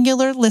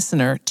singular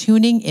listener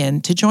tuning in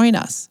to join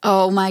us.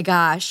 Oh my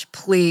gosh,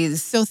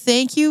 please. So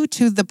thank you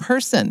to the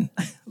person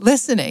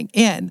listening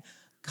in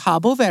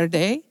Cabo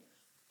Verde,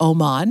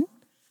 Oman,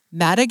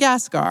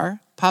 Madagascar,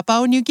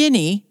 Papua New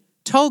Guinea,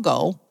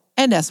 Togo,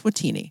 and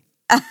Eswatini.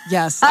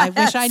 Yes, I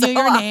wish I knew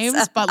your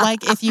names, but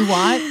if you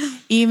want,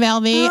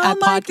 email me at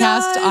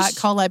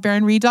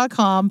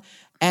podcast@colettebaronreed.com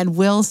and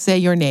we'll say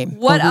your name.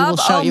 What or we up, will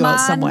shout you out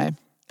Oman, some way.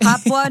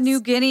 Papua New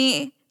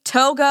Guinea,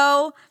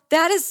 Togo.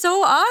 That is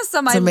so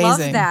awesome. It's I amazing. love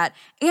that.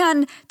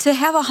 And to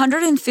have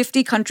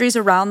 150 countries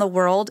around the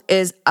world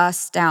is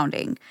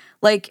astounding.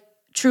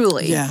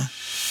 Truly. Yeah.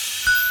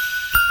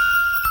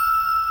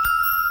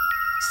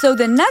 So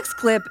the next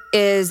clip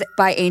is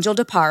by Angel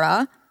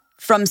DePara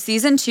from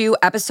Season 2,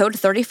 Episode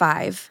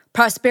 35,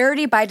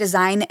 Prosperity by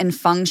Design and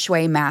Feng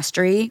Shui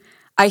Mastery.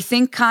 I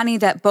think, Connie,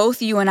 that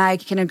both you and I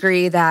can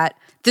agree that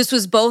this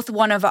was both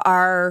one of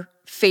our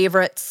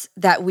favorites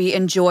that we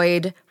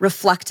enjoyed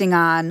reflecting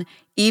on,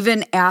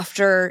 even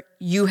after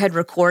you had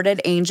recorded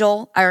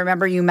Angel. I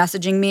remember you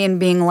messaging me and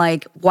being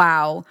like,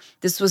 wow,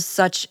 this was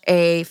such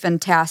a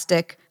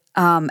fantastic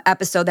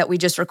episode that we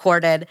just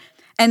recorded.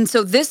 And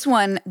so this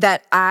one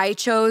that I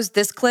chose,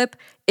 this clip,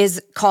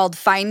 is called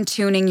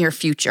Fine-Tuning Your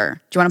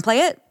Future. Do you want to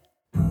play it?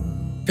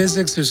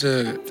 Physics is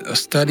a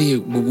study.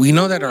 We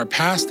know that our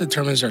past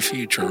determines our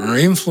future, or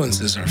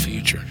influences our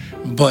future.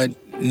 But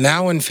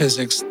now in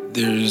physics,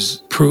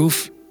 there's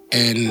proof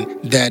and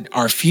that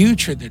our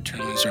future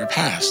determines our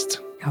past.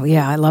 Oh,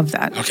 yeah, I love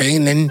that. Okay,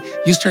 and then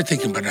you start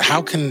thinking about it.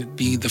 How can it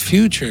be the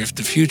future if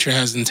the future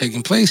hasn't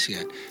taken place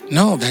yet?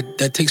 No,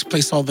 that takes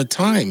place all the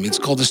time. It's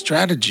called a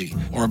strategy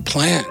or a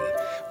plan.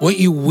 What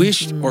you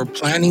wished or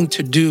planning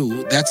to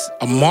do, that's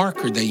a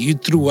marker that you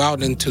threw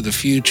out into the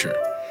future.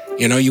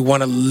 You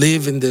want to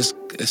live in this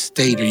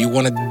state, or you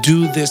want to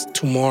do this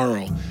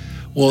tomorrow.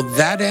 Well,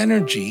 that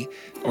energy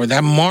or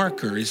that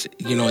marker is,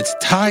 it's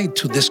tied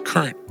to this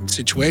current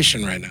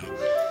situation right now.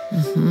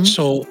 Mm-hmm.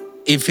 So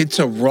if it's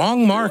a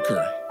wrong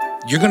marker,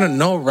 you're going to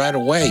know right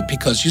away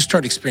because you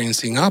start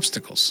experiencing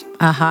obstacles.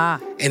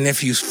 And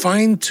if you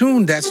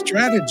fine-tune that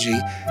strategy,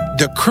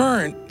 the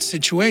current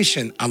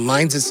situation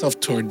aligns itself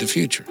toward the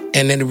future.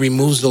 And then it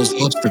removes those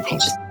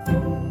obstacles.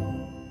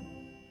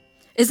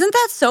 Isn't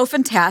that so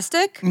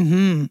fantastic?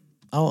 Mm-hmm.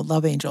 Oh,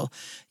 love Angel.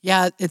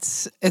 Yeah,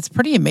 it's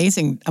pretty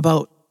amazing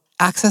about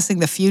accessing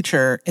the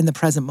future in the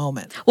present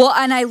moment. Well,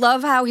 and I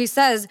love how he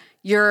says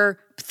you're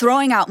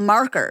throwing out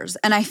markers.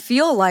 And I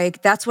feel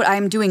like that's what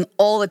I'm doing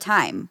all the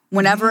time.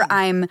 Whenever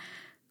I'm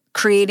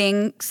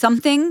creating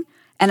something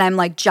and I'm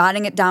like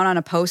jotting it down on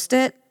a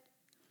Post-it,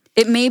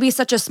 it may be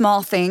such a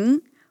small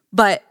thing,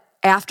 but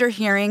after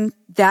hearing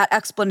that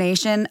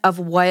explanation of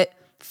what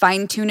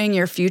fine-tuning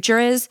your future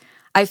is,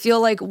 I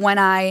feel like when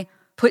I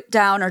put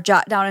down or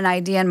jot down an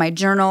idea in my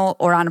journal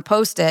or on a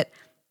Post-it,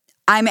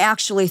 I'm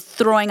actually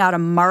throwing out a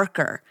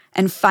marker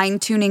and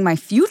fine-tuning my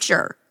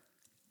future.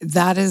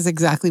 That is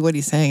exactly what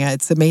he's saying.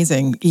 It's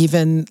amazing.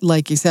 Even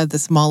like you said, the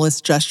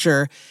smallest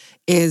gesture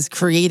is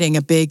creating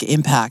a big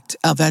impact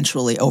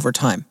eventually over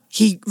time.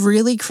 He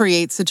really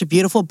creates such a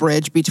beautiful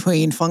bridge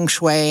between feng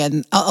shui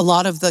and a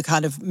lot of the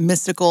kind of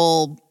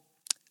mystical,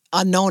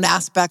 unknown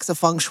aspects of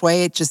feng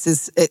shui. It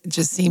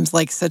just seems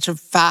like such a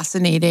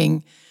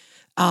fascinating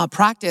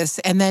practice.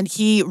 And then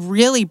he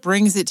really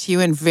brings it to you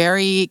in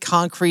very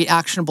concrete,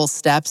 actionable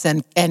steps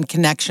and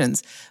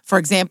connections. For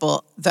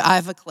example, I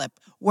have a clip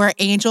where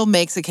Angel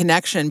makes a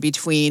connection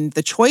between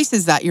the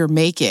choices that you're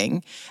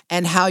making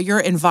and how your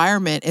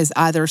environment is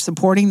either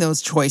supporting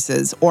those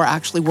choices or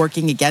actually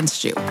working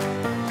against you.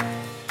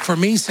 For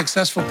me,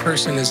 successful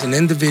person is an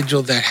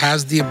individual that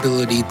has the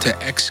ability to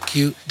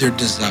execute their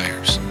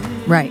desires.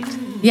 Right.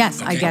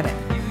 Yes, Okay. I get it.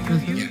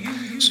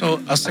 Yeah.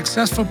 So a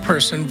successful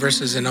person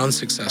versus an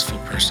unsuccessful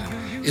person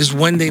is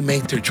when they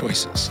make their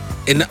choices.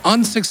 An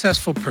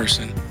unsuccessful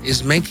person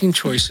is making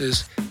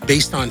choices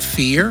based on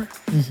fear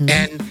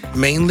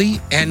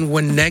and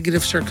when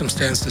negative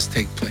circumstances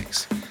take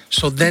place.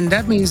 So then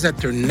that means that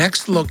their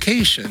next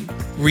location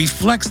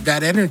reflects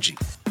that energy.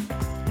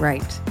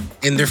 Right.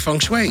 In their feng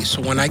shui.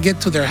 So when I get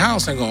to their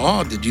house, I go,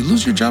 oh, did you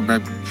lose your job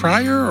right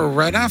prior or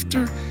right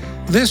after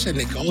this? And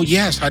they go, oh,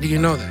 yes. How do you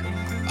know that?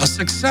 A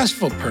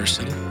successful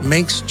person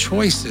makes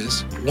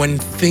choices when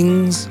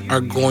things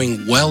are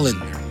going well in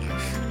their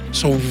life.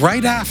 So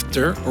right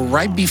after or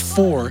right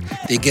before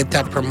they get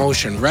that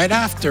promotion, right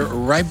after or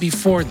right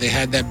before they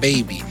had that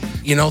baby,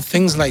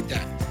 things like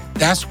that.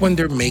 That's when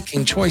they're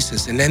making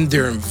choices. And then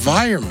their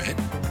environment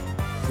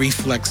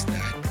reflects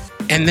that.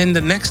 And then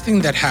the next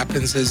thing that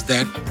happens is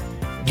that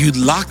you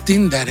locked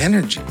in that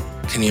energy.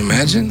 Can you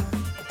imagine?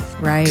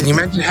 Right. Can you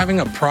imagine having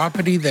a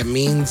property that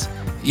means,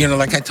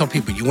 like I tell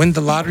people, you win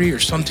the lottery or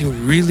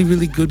something really,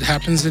 really good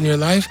happens in your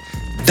life?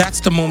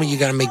 That's the moment you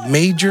got to make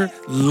major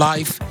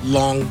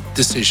lifelong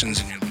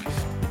decisions in your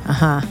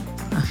life.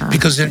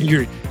 Because then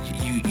you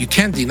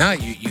can't deny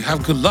you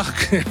have good luck,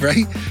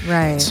 right?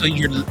 Right. So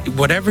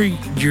whatever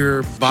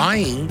you're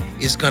buying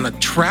is going to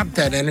trap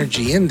that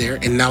energy in there,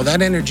 and now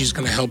that energy is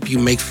going to help you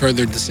make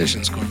further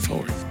decisions going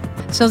forward.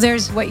 So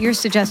what you're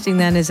suggesting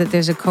then is that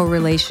there's a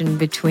correlation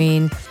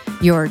between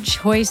your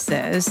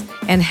choices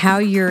and how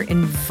your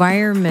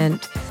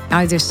environment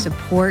either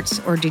supports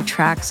or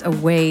detracts a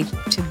way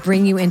to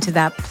bring you into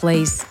that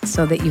place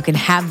so that you can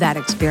have that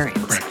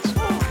experience. Correct.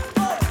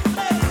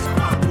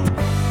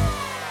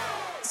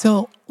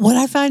 So what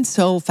I find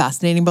so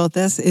fascinating about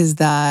this is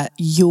that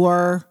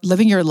you're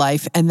living your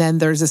life and then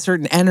there's a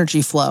certain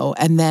energy flow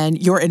and then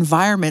your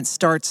environment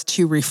starts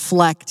to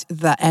reflect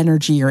the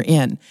energy you're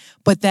in.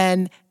 But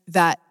then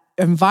that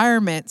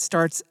environment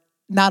starts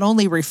not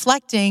only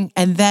reflecting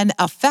and then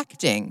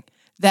affecting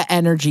the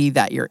energy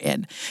that you're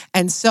in.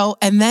 And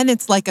then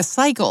it's like a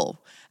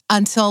cycle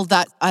until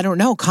that, I don't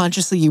know,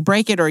 consciously you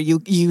break it or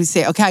you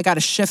say, okay, I got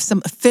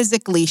to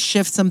physically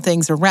shift some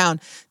things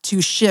around to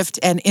shift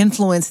and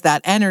influence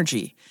that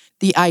energy.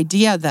 The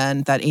idea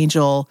then that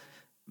Angel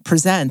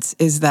presents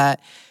is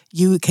that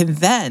you can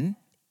then,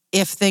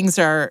 if things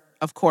are,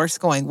 of course,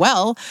 going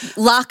well,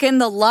 lock in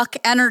the luck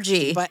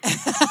energy. But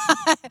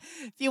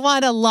if you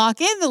want to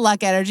lock in the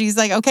luck energy, it's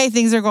like, okay,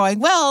 things are going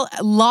well,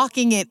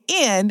 locking it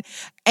in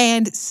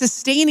and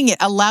sustaining it,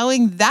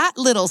 allowing that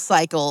little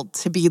cycle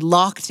to be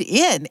locked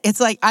in. It's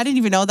like, I didn't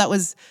even know that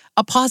was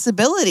a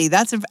possibility.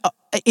 That's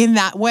in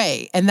that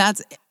way. And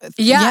that's...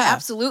 Yeah,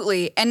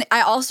 absolutely. And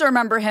I also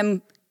remember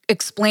him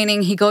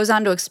he goes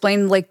on to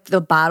explain like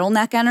the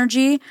bottleneck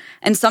energy.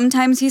 And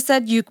sometimes he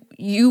said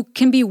you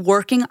can be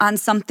working on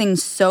something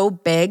so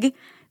big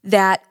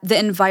that the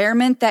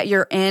environment that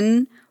you're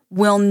in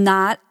will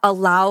not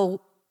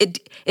allow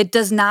it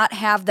does not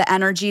have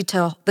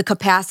the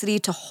capacity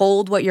to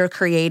hold what you're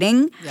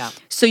creating. Yeah.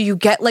 So you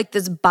get like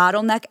this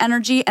bottleneck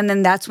energy, and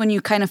then that's when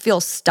you kind of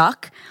feel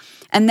stuck.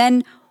 And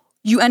then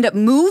you end up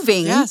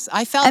moving. Yes,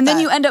 I felt that. And then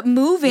you end up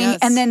moving, Yes.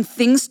 and then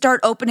things start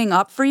opening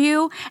up for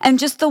you. And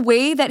just the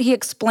way that he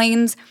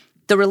explains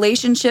the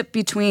relationship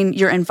between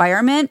your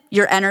environment,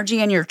 your energy,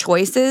 and your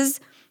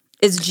choices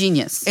It's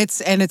genius.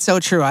 It's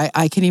so true.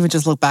 I can even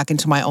just look back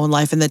into my own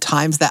life and the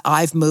times that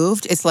I've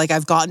moved. It's like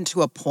I've gotten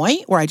to a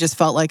point where I just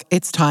felt like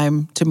it's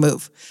time to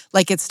move.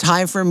 Like it's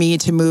time for me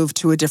to move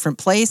to a different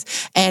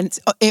place. And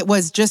it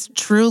was just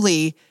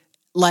truly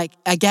like,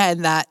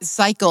 again, that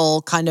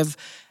cycle kind of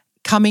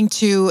coming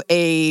to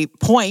a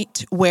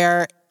point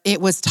where it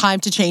was time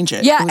to change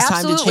it. Yeah, it was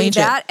absolutely. Time to change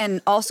that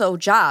and also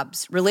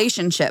jobs,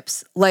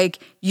 relationships. Like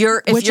if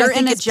you're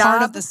in a job,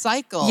 part of the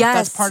cycle. Yes.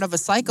 That's part of a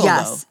cycle,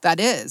 though. That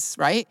is,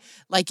 right?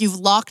 Like you've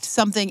locked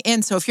something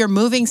in. So if you're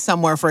moving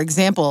somewhere, for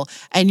example,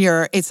 and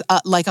it's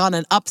like on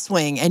an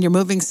upswing and you're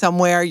moving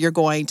somewhere, you're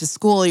going to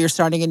school, you're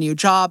starting a new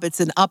job, it's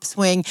an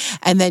upswing.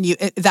 And then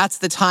that's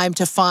the time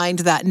to find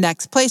that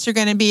next place you're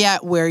going to be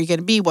at, where you're going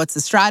to be, what's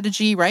the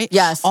strategy, right?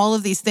 Yes. All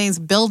of these things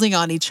building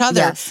on each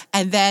other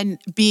and then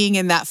being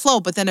in that flow.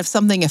 But then if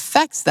something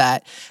affects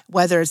that,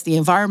 whether it's the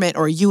environment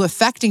or you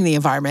affecting the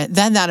environment,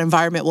 then that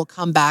environment will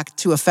come back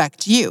to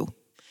affect you.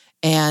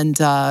 And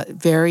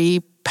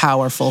very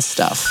powerful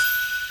stuff.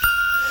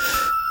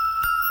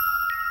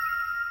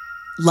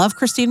 Love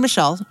Christine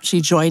Michelle.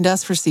 She joined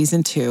us for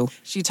season 2.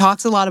 She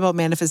talks a lot about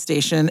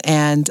manifestation,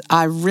 and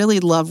I really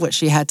love what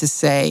she had to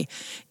say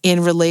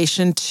in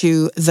relation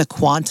to the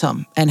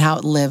quantum and how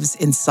it lives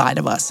inside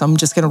of us. So I'm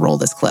just going to roll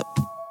this clip.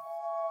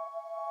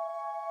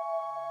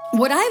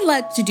 What I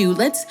like to do,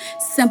 let's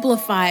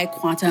simplify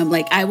quantum.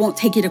 Like, I won't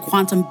take you to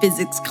quantum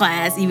physics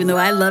class, even though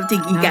I love to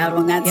geek out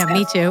on that stuff. Yeah,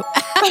 me too.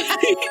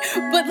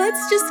 But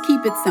let's just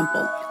keep it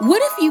simple. What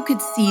if you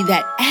could see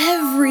that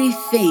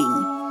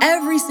everything,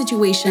 every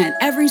situation,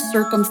 every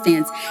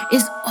circumstance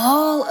is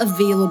all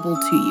available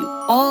to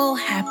you, all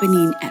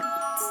happening at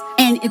once,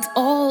 and it's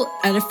all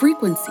at a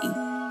frequency,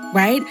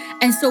 right?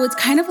 And so it's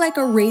kind of like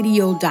a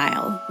radio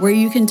dial where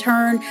you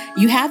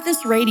have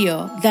this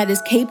radio that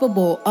is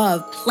capable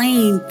of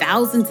playing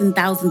thousands and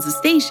thousands of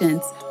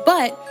stations,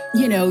 but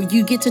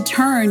you get to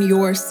turn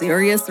your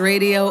Sirius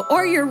radio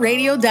or your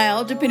radio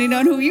dial, depending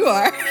on who you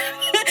are,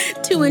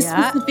 to a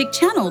specific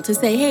channel to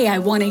say, hey, I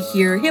want to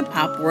hear hip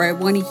hop, or I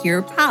want to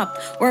hear pop,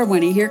 or I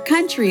want to hear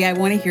country, I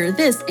want to hear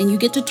this. And you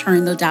get to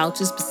turn the dial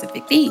to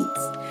specific things.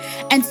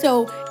 And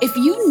so if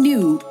you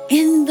knew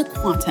in the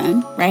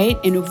quantum, right,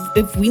 and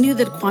if we knew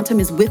that quantum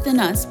is within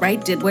us, right,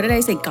 what did I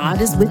say?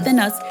 God is within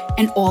us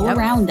and all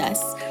around us.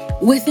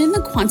 Within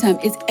the quantum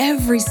is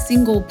every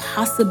single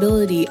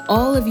possibility,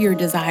 all of your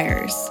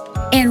desires.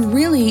 And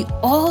really,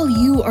 all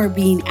you are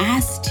being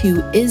asked to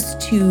is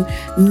to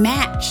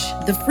match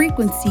the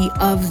frequency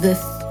of the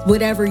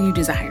whatever you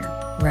desire.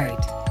 Right.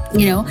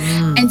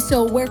 And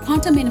so where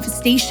quantum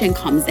manifestation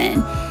comes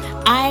in,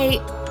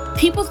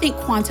 people think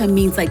quantum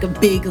means like a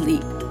big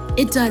leap.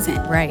 It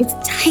doesn't. Right. It's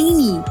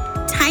tiny,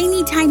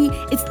 tiny, tiny.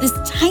 It's this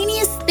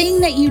tiniest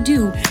thing that you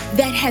do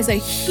that has a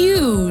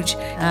huge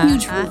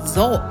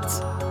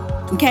result.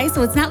 Okay,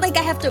 so it's not like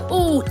I have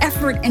to,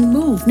 effort and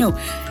move. No,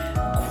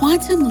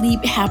 quantum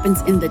leap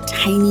happens in the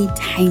tiny,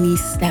 tiny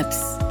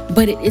steps.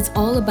 But it's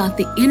all about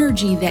the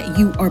energy that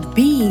you are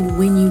being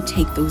when you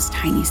take those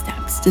tiny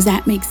steps. Does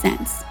that make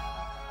sense?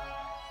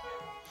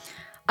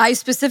 I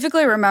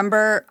specifically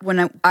remember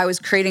when I was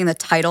creating the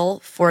title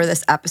for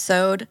this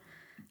episode,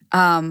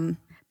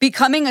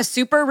 becoming a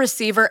super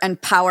receiver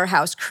and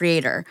powerhouse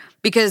creator,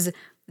 because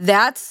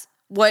that's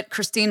what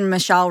Christine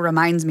Michelle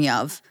reminds me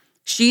of.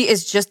 She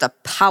is just a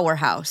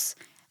powerhouse.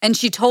 And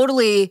she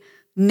totally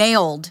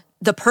nailed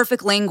the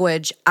perfect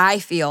language, I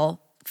feel,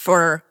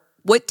 for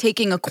what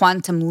taking a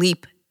quantum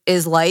leap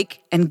is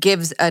like, and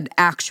gives an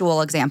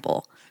actual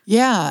example.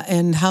 Yeah,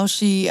 and how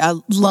I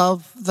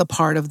love the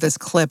part of this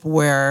clip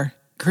where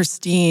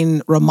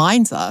Christine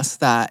reminds us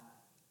that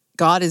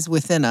God is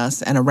within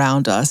us and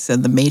around us,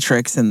 and the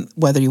matrix, and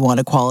whether you want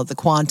to call it the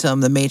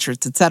quantum, the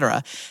matrix,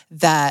 etc.,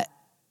 that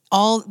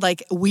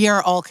we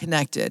are all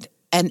connected,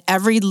 and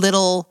every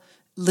little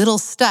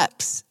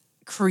steps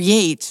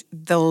create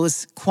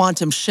those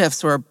quantum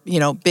shifts, or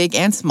big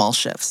and small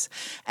shifts,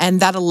 and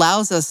that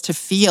allows us to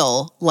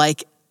feel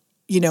like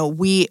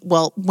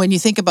when you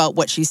think about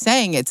what she's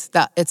saying,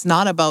 it's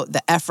not about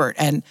the effort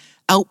and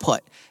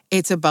output,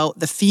 it's about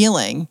the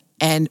feeling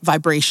and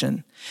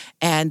vibration.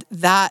 And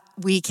that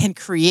we can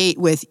create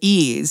with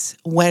ease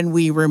when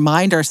we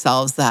remind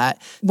ourselves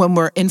that when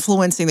we're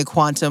influencing the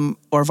quantum,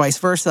 or vice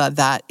versa,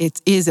 that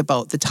it is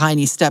about the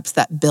tiny steps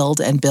that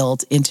build and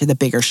build into the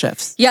bigger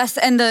shifts. Yes,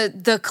 and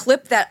the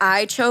clip that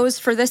I chose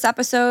for this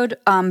episode,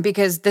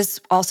 because this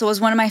also was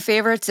one of my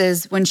favorites,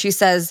 is when she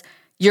says,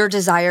 "Your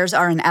desires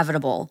are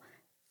inevitable."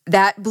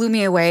 That blew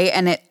me away,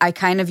 and I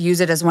kind of use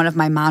it as one of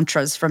my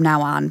mantras from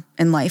now on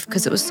in life,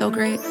 because it was so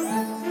great.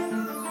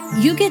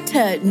 You get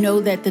to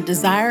know that the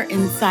desire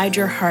inside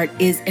your heart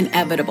is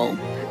inevitable.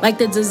 Like,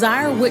 the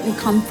desire wouldn't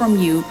come from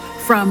you,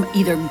 from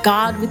either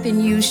God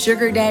within you,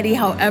 sugar daddy,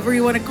 however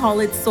you want to call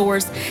it,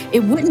 source.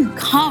 It wouldn't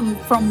come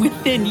from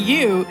within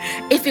you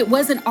if it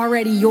wasn't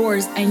already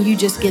yours and you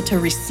just get to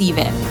receive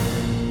it.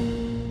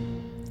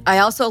 I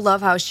also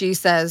love how she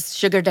says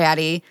sugar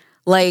daddy,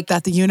 like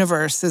that the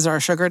universe is our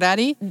sugar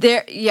daddy.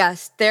 There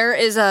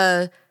is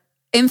a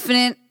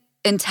infinite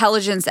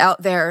intelligence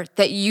out there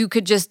that you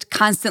could just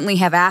constantly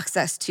have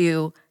access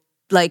to,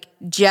 like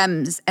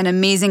gems and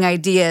amazing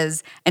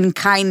ideas and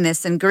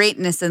kindness and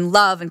greatness and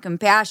love and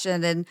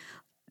compassion and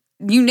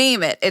you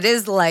name it. It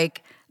is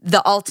like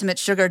the ultimate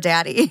sugar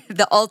daddy,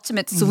 the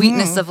ultimate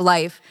sweetness of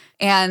life.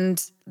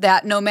 And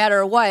that no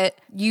matter what,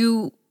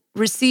 you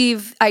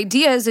receive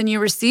ideas and you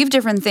receive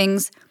different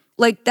things,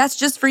 like that's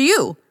just for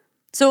you.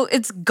 So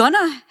it's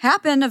gonna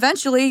happen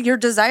eventually. Your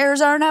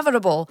desires are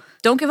inevitable.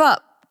 Don't give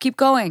up. Keep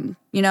going,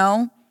 you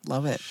know?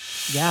 Love it.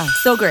 Yeah.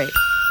 So great.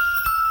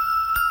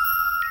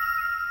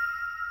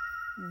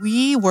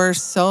 We were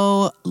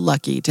so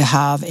lucky to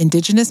have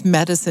Indigenous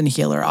medicine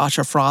healer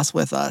Asha Frost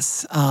with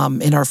us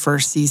in our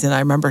first season. I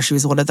remember she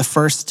was one of the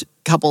first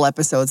couple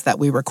episodes that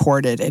we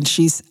recorded, and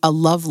she's a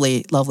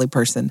lovely, lovely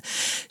person.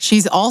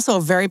 She's also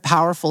a very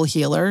powerful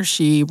healer.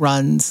 She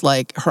runs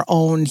like her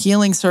own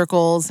healing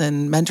circles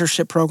and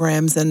mentorship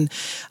programs, and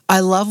I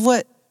love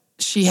what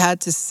she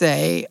had to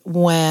say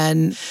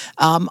when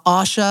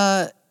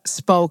Asha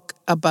spoke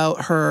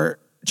about her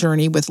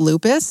journey with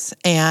lupus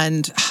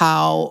and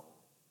how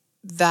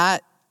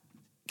that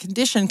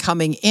condition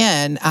coming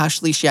in,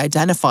 actually, she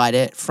identified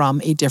it from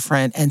a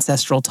different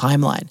ancestral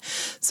timeline.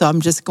 So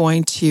I'm just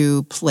going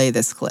to play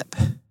this clip.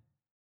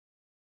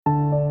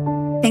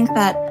 I think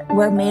that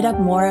we're made up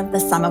more of the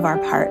sum of our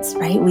parts,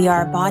 right? We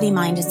are body,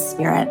 mind, and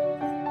spirit.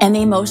 And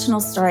the emotional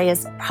story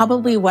is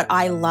probably what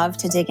I love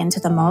to dig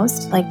into the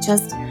most, like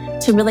just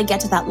to really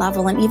get to that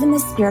level. And even the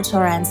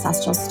spiritual or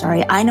ancestral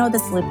story. I know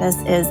this lupus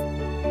is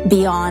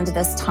beyond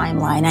this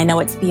timeline. I know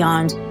it's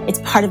beyond,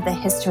 it's part of the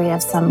history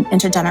of some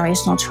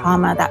intergenerational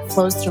trauma that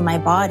flows through my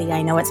body.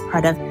 I know it's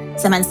part of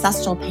some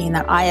ancestral pain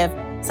that I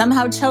have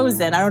somehow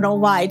chosen, I don't know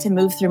why, to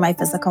move through my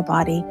physical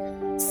body.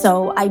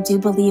 So I do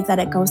believe that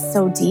it goes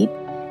so deep.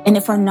 And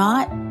if we're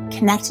not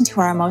connecting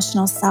to our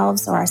emotional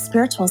selves or our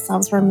spiritual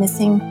selves, we're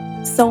missing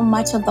so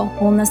much of the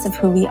wholeness of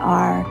who we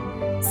are.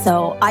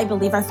 So I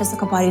believe our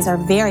physical bodies are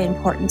very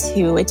important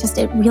too. It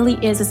really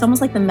is. It's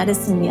almost like the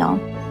medicine wheel.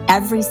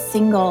 Every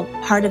single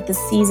part of the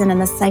season and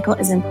the cycle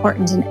is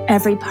important, and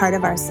every part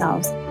of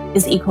ourselves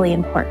is equally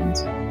important.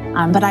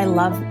 But I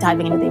love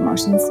diving into the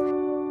emotions.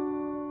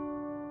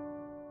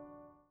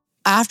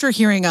 After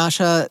hearing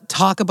Asha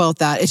talk about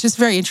that, it's just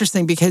very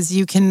interesting because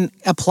you can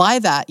apply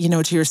that,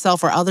 to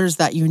yourself or others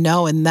that you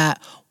know, and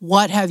that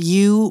what have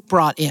you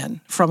brought in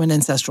from an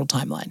ancestral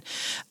timeline?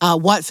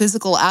 What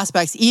physical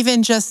aspects,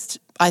 even just,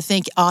 I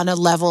think, on a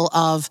level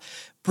of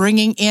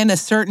bringing in a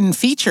certain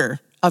feature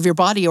of your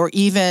body or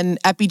even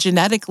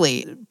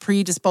epigenetically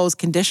predisposed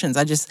conditions.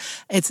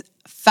 It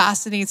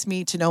fascinates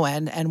me to no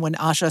end. And when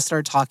Asha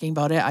started talking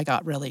about it, I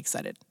got really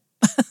excited.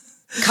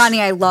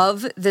 Connie, I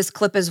love this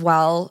clip as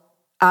well.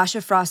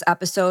 Asha Frost's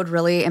episode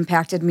really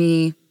impacted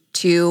me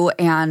too.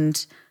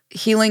 And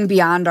healing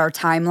beyond our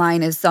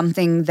timeline is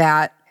something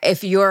that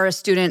if you're a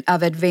student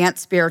of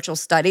advanced spiritual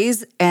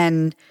studies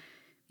and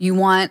you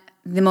want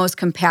the most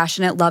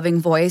compassionate,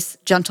 loving voice,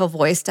 gentle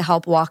voice to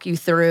help walk you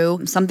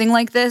through something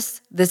like this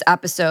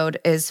episode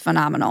is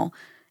phenomenal.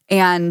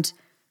 And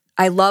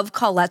I love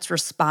Colette's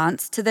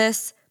response to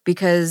this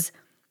because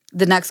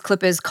the next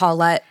clip is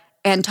Colette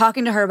and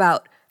talking to her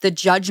about the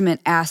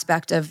judgment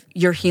aspect of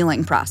your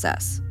healing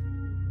process.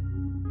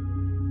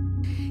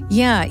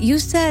 Yeah, you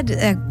said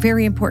a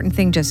very important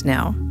thing just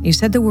now. You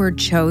said the word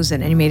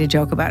chosen and you made a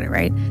joke about it,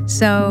 right?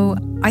 So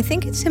I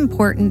think it's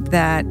important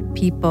that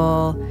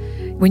people,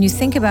 when you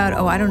think about,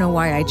 I don't know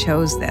why I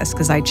chose this,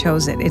 because I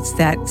chose it. It's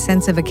that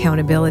sense of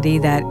accountability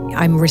that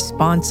I'm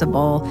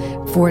responsible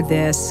for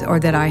this or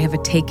that I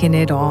have taken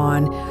it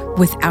on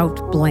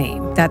without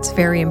blame. That's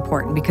very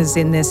important because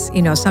in this,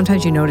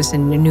 sometimes you notice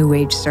in the New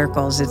Age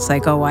circles, it's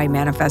like, I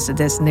manifested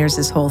this. And there's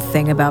this whole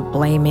thing about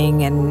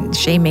blaming and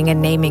shaming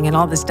and naming and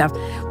all this stuff.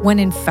 When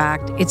in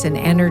fact, it's an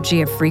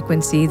energy, a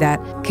frequency that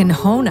can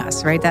hone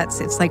us, right?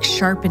 It's like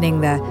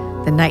sharpening the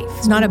knife.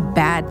 It's not a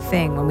bad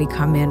thing when we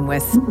come in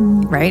with,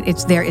 right?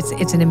 It's there.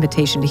 It's an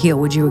invitation to heal.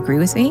 Would you agree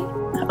with me?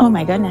 Oh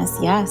my goodness,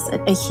 yes.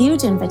 A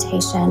huge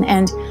invitation.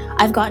 And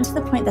I've gotten to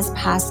the point this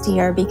past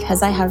year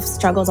because I have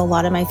struggled a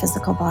lot in my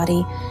physical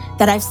body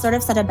that I've sort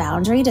of set a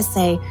boundary to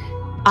say,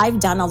 I've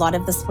done a lot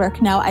of this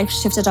work now. I've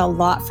shifted a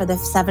lot for the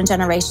 7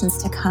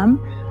 generations to come.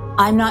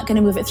 I'm not going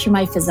to move it through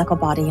my physical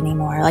body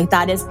anymore. Like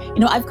that is,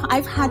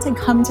 I've had to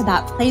come to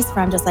that place where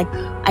I'm just like,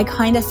 I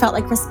kind of felt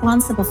like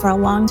responsible for a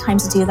long time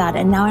to do that.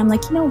 And now I'm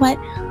like, you know what?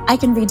 I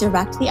can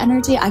redirect the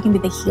energy. I can be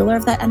the healer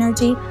of that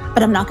energy,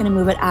 but I'm not going to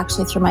move it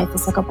actually through my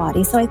physical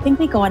body. So I think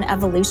we go on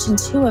evolution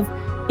too of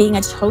being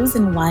a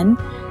chosen one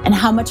and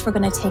how much we're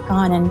going to take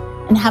on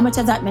and how much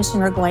of that mission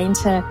we're going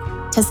to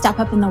step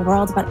up in the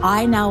world. But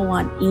I now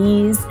want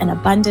ease and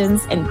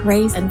abundance and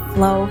grace and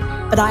flow.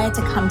 But I had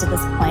to come to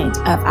this point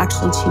of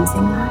actually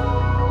choosing that.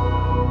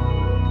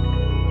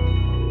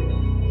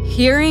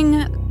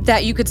 Hearing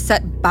that you could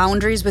set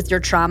boundaries with your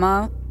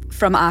trauma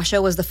from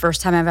Asha was the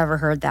first time I've ever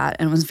heard that,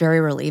 and it was very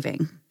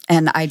relieving.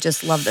 And I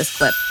just love this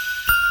clip.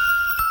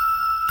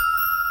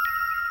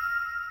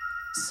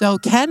 So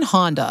Ken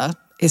Honda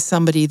is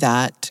somebody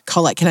that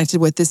Colette connected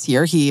with this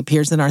year. He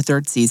appears in our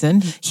 3rd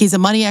season. He's a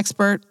money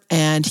expert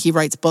and he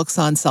writes books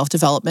on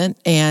self-development.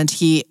 And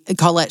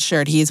Colette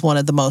shared he's one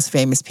of the most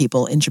famous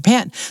people in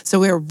Japan. So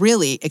we were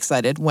really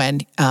excited when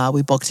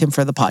we booked him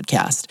for the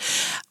podcast.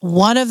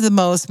 One of the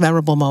most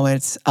memorable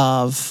moments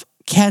of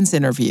Ken's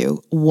interview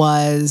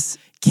was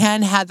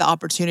Ken had the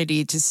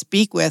opportunity to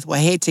speak with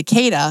Wahei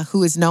Takeda,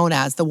 who is known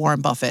as the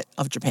Warren Buffett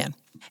of Japan.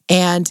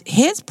 And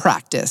his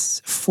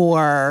practice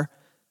for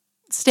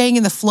staying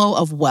in the flow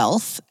of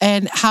wealth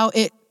and how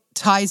it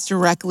ties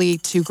directly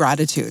to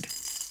gratitude.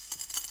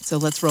 So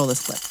let's roll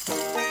this clip.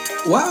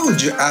 Why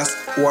would you ask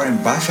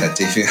Warren Buffett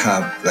if you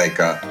have like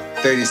a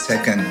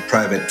 30-second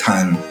private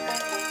time,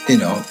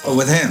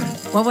 with him?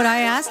 What would I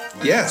ask?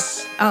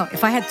 Yes. Oh,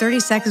 if I had 30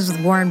 seconds with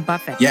Warren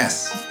Buffett.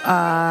 Yes.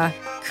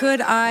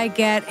 Could I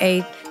get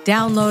a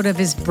download of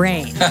his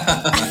brain?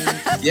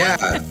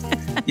 Yeah.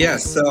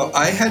 Yes. So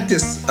I had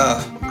this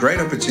great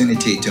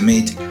opportunity to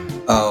meet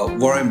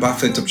Warren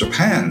Buffett of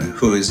Japan,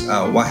 who is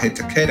Wahei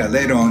Takeda.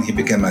 Later on, he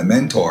became my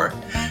mentor.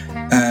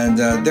 And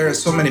there are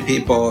so many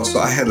people. So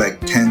I had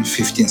like 10,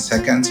 15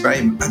 seconds,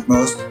 right, at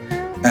most.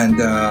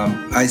 And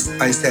I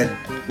said,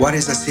 what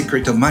is the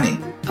secret of money?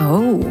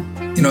 Oh.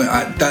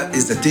 That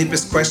is the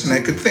deepest question I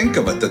could think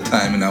of at the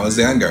time when I was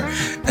younger.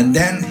 And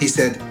then he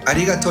said,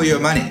 arigato your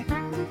money.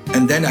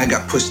 And then I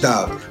got pushed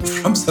out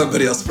from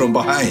somebody else from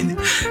behind.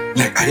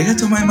 Like,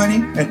 arigato my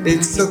money? And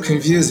it's so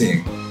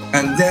confusing.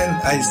 And then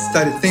I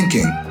started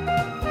thinking,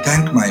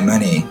 thank my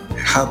money.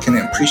 How can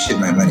I appreciate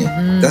my money?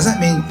 Does that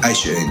mean I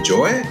should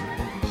enjoy it?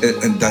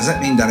 And does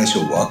that mean that I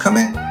should welcome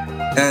it?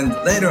 And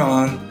later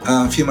on,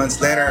 a few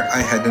months later,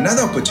 I had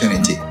another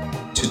opportunity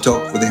to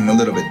talk with him a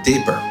little bit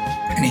deeper.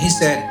 And he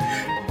said,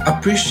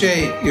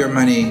 appreciate your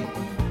money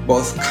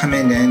both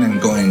coming in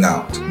and going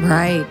out.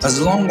 Right.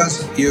 As long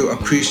as you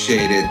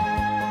appreciate it,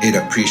 it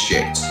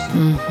appreciates.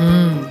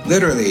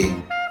 Literally,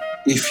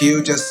 if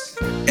you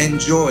just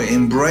enjoy,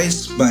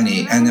 embrace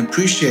money and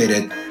appreciate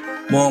it,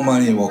 more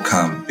money will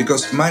come.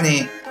 Because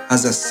money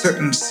has a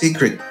certain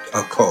secret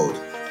code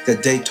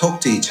that they talk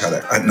to each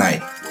other at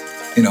night.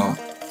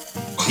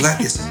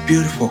 Colette is a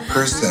beautiful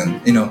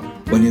person.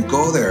 When you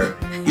go there,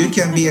 you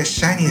can be a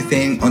shiny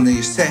thing on the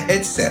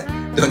headset.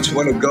 Don't you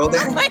want to go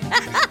there?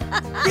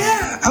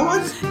 Yeah, I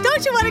want.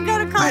 Don't you want to go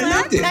to Colette?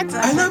 I loved it.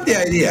 I love the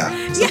idea.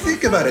 So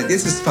think about it.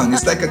 This is fun.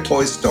 It's like a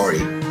Toy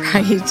Story.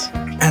 Right.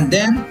 And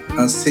then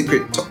a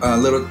secret,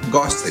 little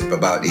gossip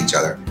about each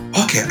other.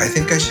 Okay, I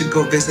think I should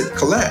go visit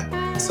Colette.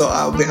 So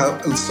I'll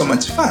have so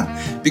much fun.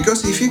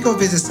 Because if you go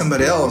visit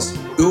somebody else,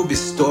 it will be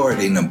stored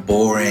in a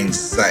boring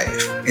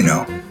safe.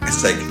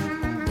 It's like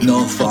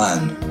no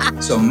fun.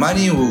 So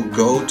money will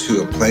go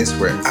to a place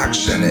where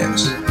action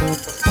is.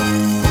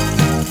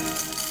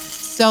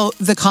 So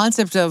the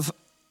concept of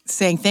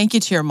saying thank you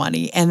to your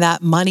money and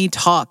that money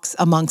talks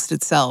amongst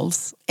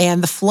itself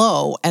and the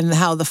flow and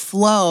how the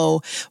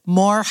flow,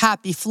 more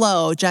happy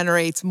flow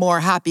generates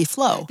more happy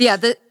flow. Yeah,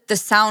 the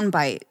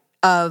soundbite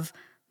of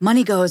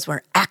money goes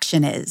where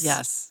action is.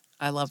 Yes,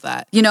 I love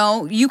that.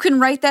 You can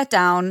write that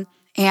down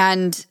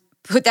and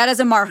put that as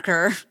a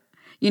marker,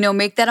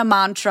 make that a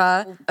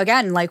mantra.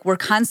 Again, like we're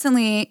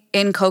constantly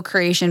in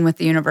co-creation with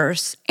the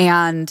universe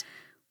and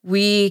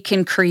we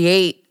can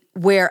create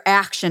where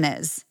action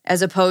is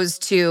as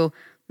opposed to,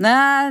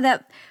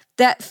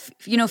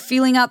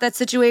 feeling out that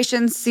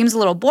situation seems a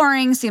little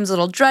boring, seems a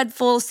little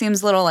dreadful,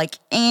 seems a little like,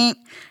 eh.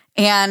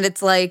 And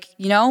it's like,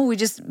 we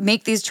just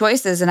make these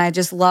choices. And I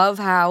just love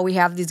how we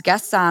have these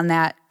guests on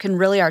that can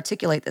really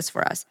articulate this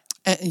for us.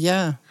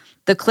 Yeah.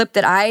 The clip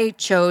that I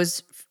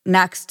chose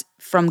next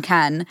from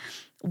Ken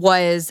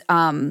was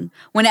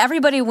when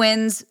everybody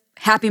wins,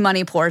 happy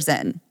money pours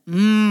in.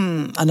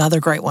 Another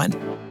great one.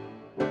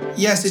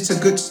 Yes, it's a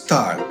good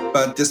start.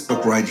 But this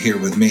book right here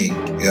with me,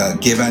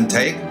 Give and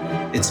Take,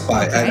 it's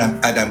by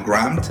Adam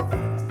Grant.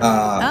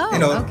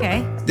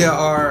 Okay. There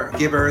are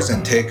givers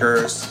and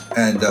takers,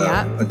 and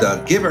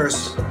the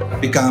givers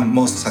become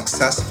most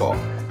successful.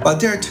 But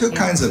there are two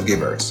kinds of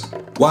givers.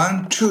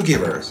 One, true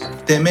givers.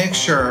 They make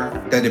sure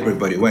that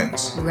everybody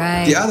wins.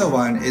 Right. The other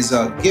one is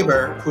a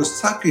giver who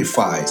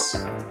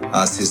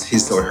sacrifices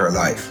his or her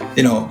life.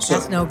 So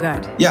that's no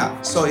good.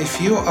 Yeah. So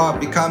if you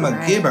become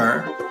a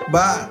giver,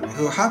 but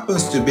who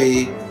happens to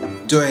be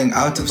doing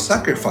out of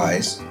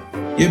sacrifice,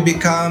 you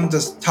become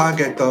the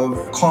target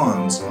of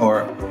cons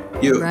or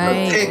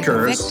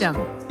takers.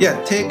 Victim.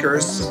 Yeah,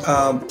 takers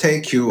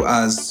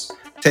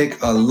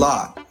take a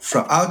lot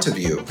out of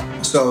you.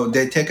 So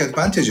they take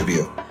advantage of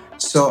you.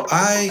 So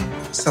I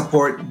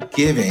support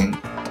giving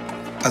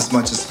as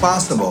much as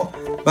possible,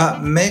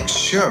 but make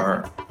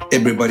sure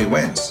everybody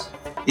wins.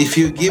 If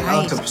you give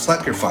out of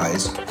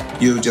sacrifice,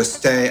 you just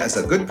stay as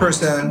a good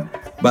person,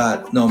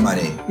 but no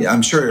money. Yeah,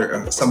 I'm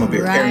sure some of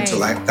your parents are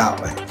like that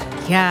way.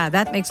 Yeah,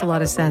 that makes a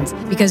lot of sense.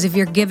 Because if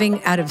you're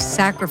giving out of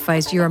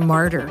sacrifice, you're a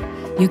martyr.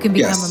 You can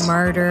become a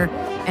martyr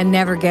and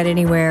never get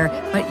anywhere,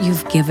 but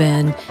you've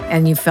given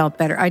and you felt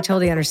better. I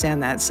totally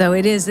understand that. So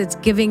it's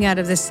giving out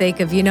of the sake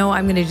of,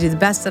 I'm going to do the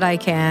best that I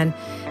can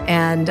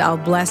and I'll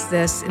bless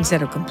this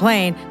instead of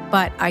complain,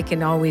 but I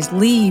can always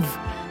leave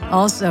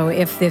Also,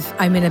 if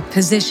I'm in a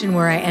position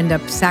where I end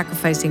up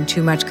sacrificing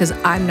too much because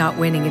I'm not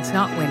winning, it's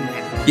not win-win.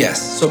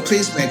 Yes, so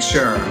please make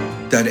sure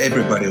that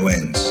everybody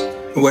wins.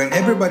 When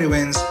everybody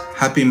wins,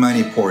 happy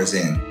money pours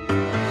in.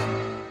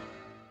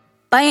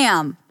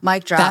 Bam!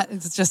 Mic drop.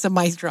 It's just a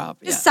mic drop.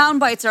 His sound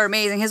bites are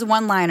amazing. His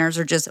one-liners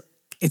are just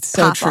It's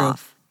so pop true.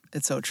 off.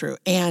 It's so true.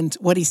 And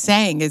what he's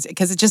saying is,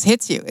 because it just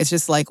hits you. It's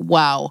just like,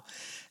 wow,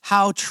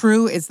 how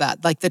true is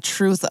that? Like the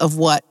truth of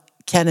what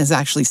Ken is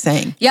actually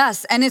saying.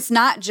 Yes, and it's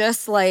not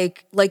just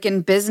like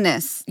in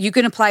business. You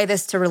can apply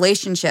this to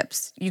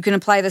relationships. You can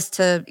apply this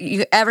to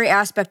every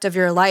aspect of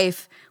your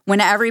life. When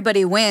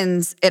everybody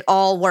wins, it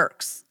all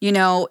works. You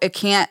know, it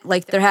can't,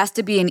 like, there has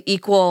to be an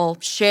equal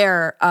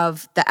share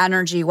of the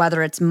energy,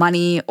 whether it's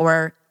money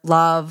or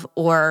love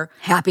or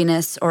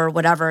happiness or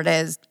whatever it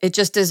is. It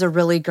just is a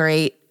really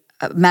great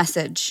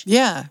message.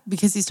 Yeah,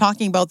 because he's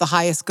talking about the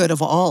highest good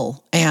of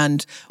all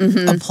and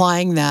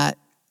applying that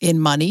in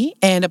money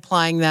and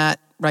applying that,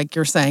 like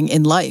you're saying,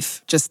 in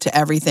life, just to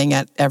everything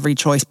at every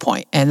choice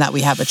point, and that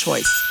we have a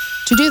choice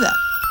to do that.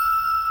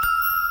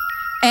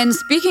 And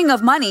speaking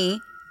of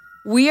money,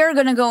 we are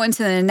going to go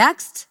into the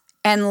next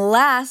and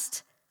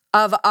last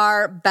of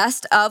our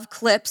best of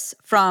clips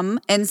from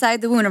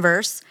Inside the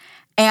Wooniverse.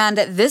 And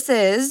this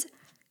is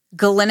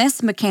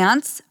Glynis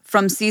McCants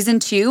from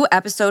season 2,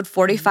 episode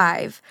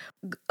 45.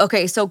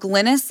 Okay, so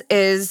Glynis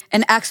is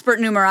an expert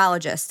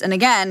numerologist. And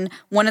again,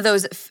 one of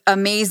those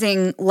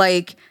amazing,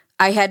 like,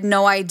 I had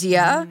no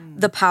idea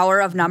the power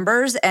of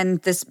numbers, and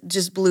this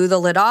just blew the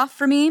lid off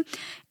for me.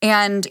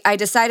 And I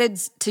decided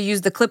to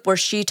use the clip where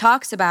she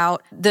talks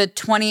about the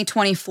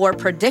 2024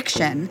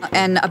 prediction,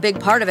 and a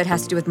big part of it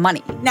has to do with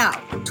money. Now,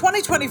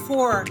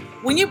 2024,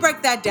 when you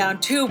break that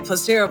down, 2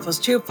 plus 0 plus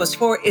 2 plus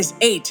 4 is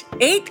 8.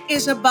 8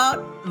 is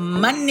about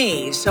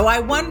money. So I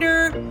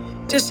wonder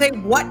to say,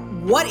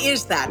 what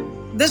is that?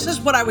 This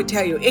is what I would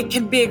tell you. It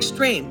can be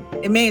extreme.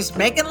 It means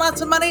making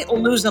lots of money or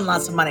losing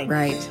lots of money.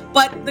 Right.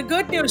 But the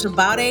good news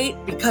about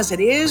 8, because it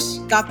is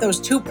got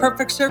those 2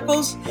 perfect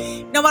circles,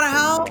 no matter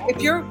how,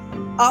 if you're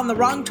on the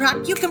wrong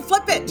track, you can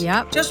flip it.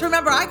 Yep. Just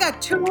remember, I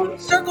got 2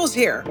 circles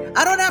here.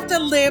 I don't have to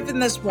live in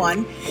this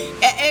one.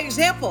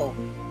 Example,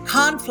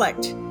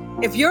 conflict.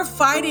 If you're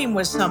fighting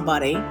with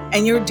somebody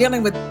and you're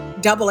dealing with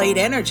double 8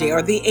 energy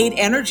or the 8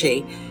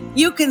 energy,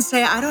 you can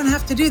say, I don't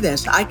have to do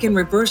this. I can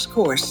reverse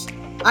course.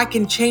 I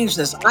can change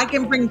this. I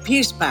can bring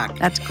peace back.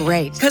 That's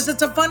great. Because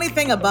it's a funny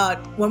thing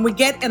about when we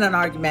get in an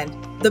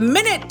argument, the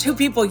minute 2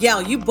 people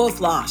yell, you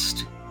both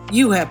lost.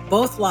 You have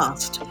both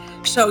lost.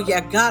 So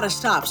you gotta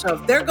stop. So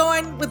if they're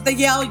going with the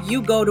yell,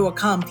 you go to a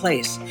calm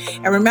place.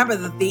 And remember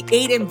that the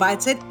 8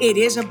 invites it. It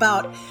is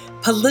about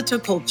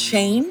political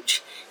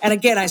change. And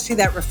again, I see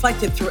that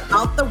reflected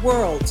throughout the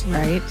world.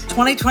 Right.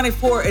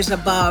 2024 is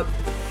about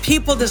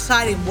people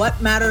deciding what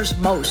matters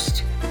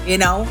most. You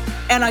know,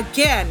 and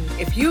again,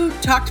 if you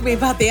talk to me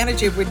about the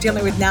energy we're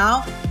dealing with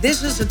now,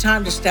 this is the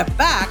time to step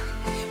back.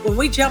 When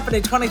we jump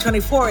into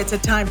 2024, it's a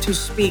time to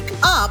speak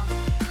up,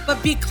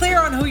 but be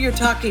clear on who you're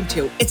talking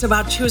to. It's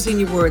about choosing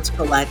your words,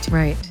 Colette.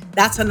 Right.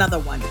 That's another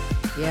one.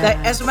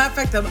 Yeah. As a matter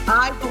of fact,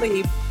 I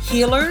believe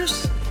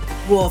healers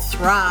will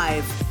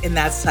thrive in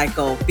that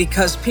cycle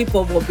because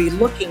people will be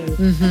looking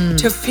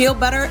to feel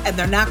better, and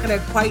they're not going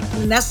to quite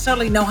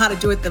necessarily know how to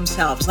do it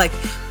themselves. Like,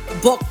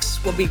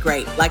 books will be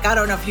great. Like, I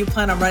don't know if you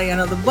plan on writing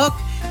another book,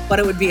 but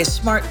it would be a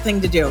smart thing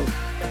to do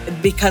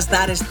because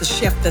that is the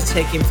shift that's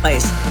taking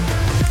place.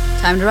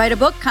 Time to write a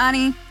book,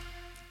 Connie.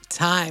 It's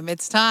time.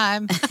 It's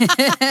time.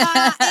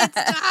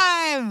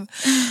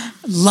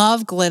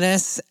 Love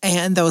Glynis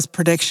and those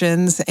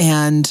predictions.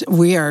 And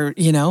we are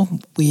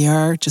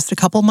just a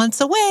couple months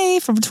away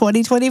from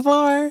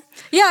 2024.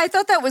 Yeah, I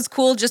thought that was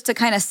cool just to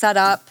kind of set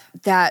up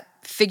that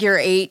figure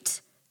 8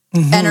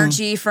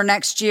 energy for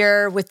next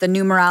year with the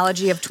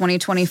numerology of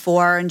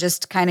 2024 and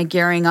just kind of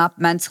gearing up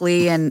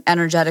mentally and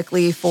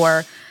energetically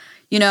for,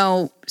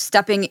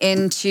 stepping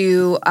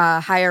into a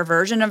higher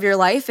version of your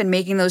life and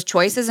making those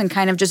choices and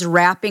kind of just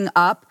wrapping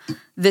up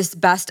this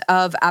best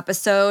of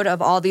episode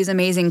of all these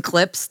amazing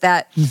clips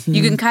that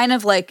you can kind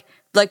of like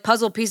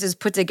puzzle pieces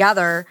put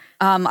together.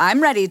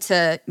 I'm ready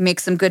to make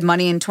some good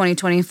money in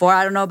 2024.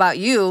 I don't know about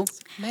you.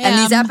 Ma'am. And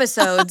these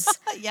episodes,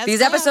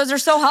 Yes, episodes are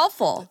so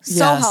helpful.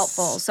 So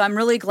helpful. So I'm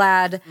really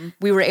glad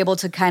we were able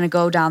to kind of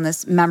go down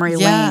this memory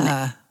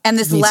lane. And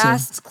this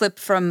last clip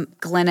from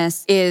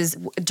Glynis is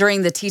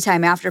during the tea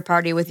time after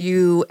party with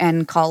you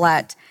and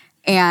Colette.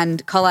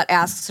 And Colette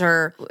asks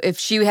her if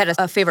she had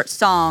a favorite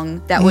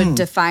song that would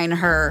define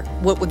her,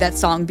 what would that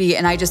song be?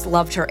 And I just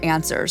loved her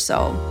answer.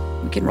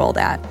 So we can roll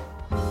that.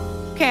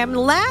 Okay,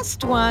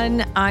 last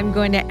one, I'm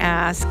going to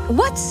ask,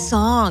 what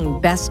song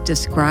best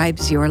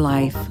describes your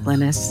life,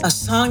 Glynis? A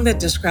song that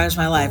describes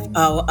my life.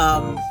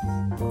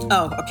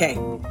 Okay.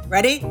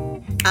 Ready?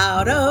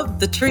 Out of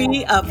the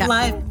tree of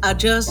life, I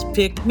just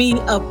picked me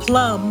a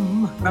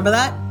plum. Remember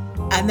that?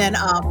 And then,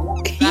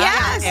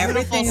 yes,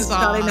 everything is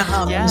starting to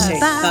hum. Yes.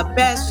 The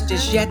best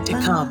is yet to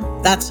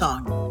come. That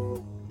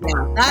song.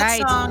 Yeah, that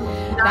song.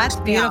 That's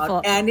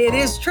beautiful. And it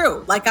is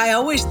true. Like, I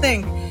always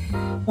think,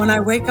 When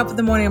I wake up in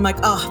the morning, I'm like,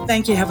 oh,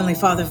 thank you, Heavenly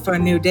Father, for a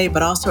new day,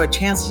 but also a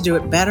chance to do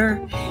it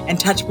better and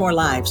touch more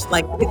lives.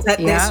 Like, it's that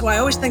day. So I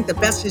always think the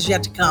best is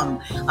yet to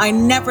come. I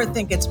never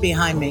think it's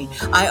behind me.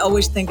 I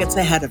always think it's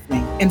ahead of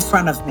me, in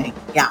front of me.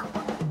 Yeah.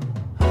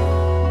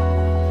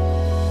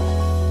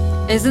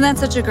 Isn't that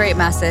such a great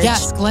message?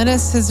 Yes,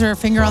 Glynis has her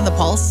finger on the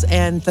pulse,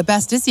 and the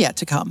best is yet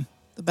to come.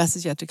 The best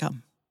is yet to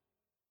come.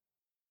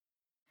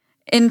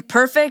 In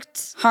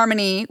perfect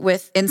harmony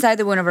with Inside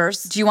the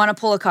Wooniverse, do you want to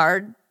pull a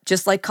card,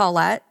 just like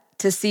Colette,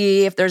 to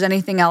see if there's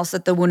anything else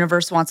that the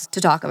Wooniverse wants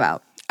to talk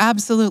about?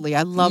 Absolutely.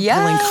 I love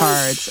pulling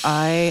cards.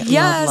 I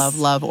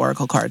love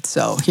Oracle cards.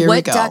 So here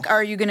we go. What deck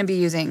are you going to be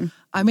using?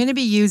 I'm going to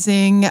be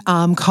using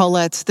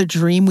Colette's The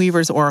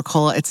Dreamweaver's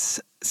Oracle. It's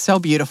so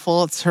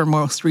beautiful. It's her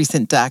most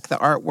recent deck, the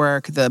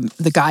artwork,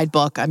 the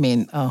guidebook. I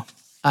mean,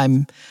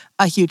 I'm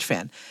a huge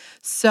fan.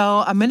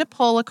 So I'm going to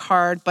pull a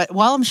card, but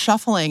while I'm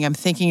shuffling, I'm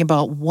thinking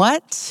about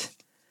what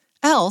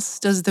else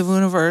does the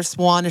Wooniverse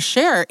want to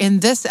share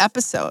in this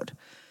episode?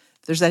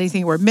 If there's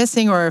anything we're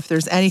missing or if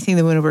there's anything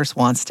the Wooniverse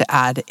wants to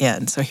add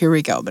in. So here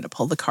we go. I'm going to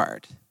pull the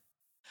card.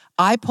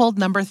 I pulled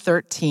number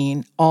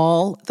 13,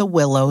 All the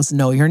Willows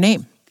Know Your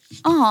Name.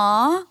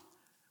 Aww.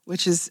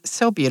 Which is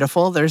so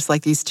beautiful. There's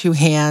like these two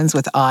hands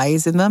with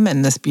eyes in them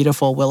and this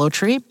beautiful willow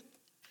tree.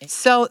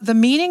 So the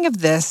meaning of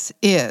this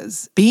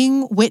is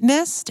being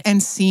witnessed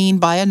and seen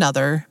by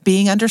another,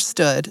 being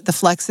understood, the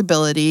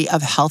flexibility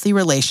of healthy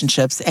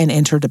relationships and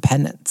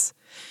interdependence.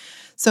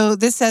 So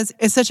this says,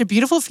 it's such a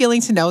beautiful feeling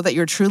to know that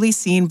you're truly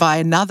seen by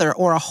another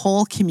or a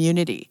whole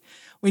community.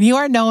 When you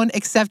are known,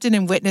 accepted,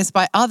 and witnessed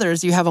by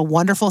others, you have a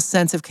wonderful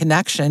sense of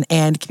connection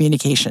and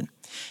communication.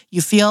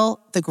 You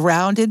feel the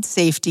grounded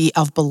safety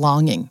of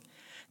belonging.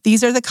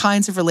 These are the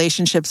kinds of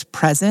relationships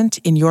present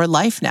in your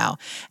life now,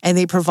 and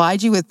they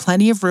provide you with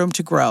plenty of room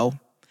to grow.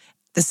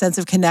 The sense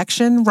of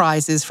connection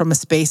rises from a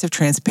space of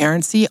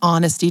transparency,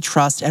 honesty,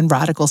 trust, and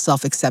radical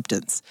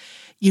self-acceptance.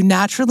 You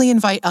naturally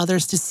invite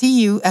others to see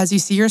you as you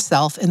see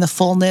yourself in the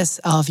fullness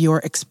of your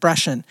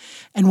expression.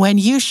 And when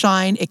you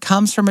shine, it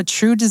comes from a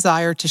true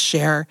desire to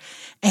share,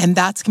 and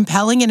that's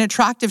compelling and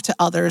attractive to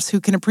others who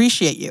can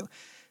appreciate you.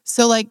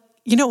 So,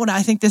 you know what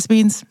I think this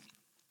means?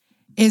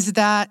 Is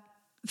that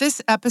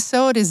this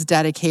episode is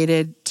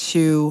dedicated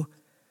to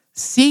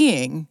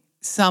seeing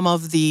some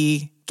of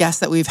the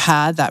guests that we've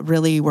had that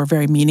really were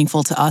very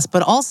meaningful to us,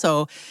 but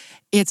also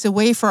it's a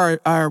way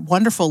for our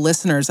wonderful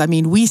listeners. I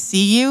mean, we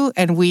see you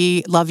and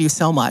we love you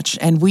so much,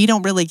 and we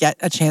don't really get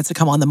a chance to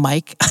come on the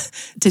mic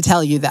to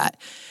tell you that.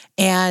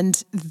 And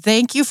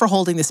thank you for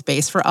holding the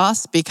space for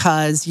us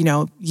because,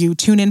 you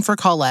tune in for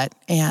Colette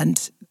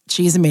and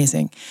she's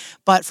amazing.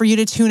 But for you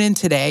to tune in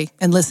today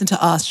and listen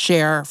to us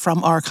share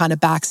from our kind of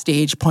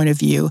backstage point of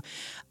view,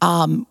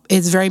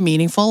 it's very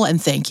meaningful,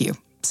 and thank you.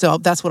 So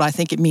that's what I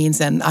think it means,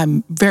 and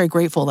I'm very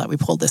grateful that we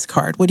pulled this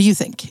card. What do you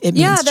think it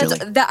means, Julie?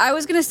 I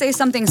was going to say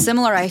something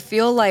similar. I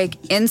feel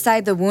like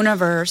Inside the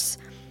Wooniverse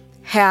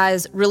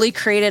has really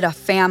created a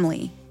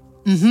family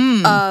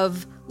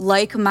of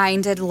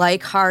like-minded,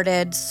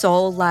 like-hearted,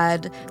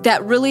 soul-led,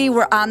 that really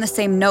were on the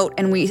same note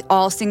and we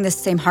all sing the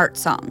same heart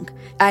song.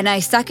 And I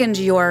second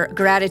your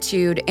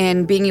gratitude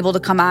in being able to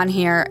come on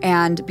here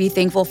and be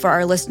thankful for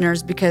our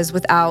listeners, because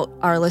without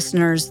our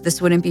listeners, this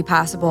wouldn't be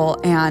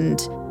possible.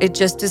 And it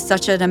just is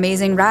such an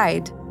amazing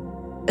ride.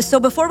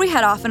 So before we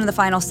head off into the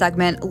final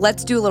segment,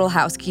 let's do a little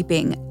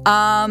housekeeping.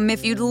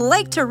 If you'd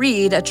like to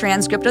read a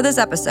transcript of this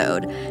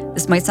episode,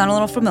 this might sound a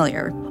little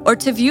familiar, or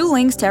to view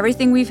links to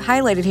everything we've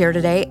highlighted here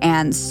today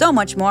and so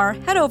much more,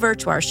 head over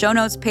to our show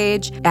notes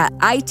page at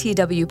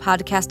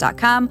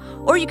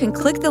itwpodcast.com, or you can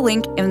click the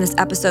link in this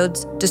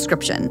episode's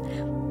description.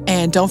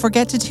 And don't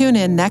forget to tune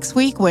in next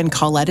week when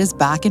Colette is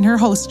back in her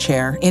host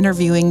chair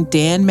interviewing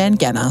Dan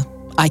Mangena.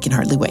 I can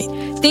hardly wait.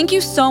 Thank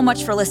you so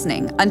much for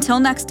listening. Until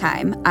next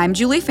time, I'm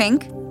Julie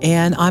Fink.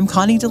 And I'm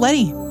Connie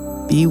Diletti.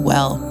 Be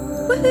well.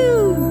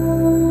 Woohoo!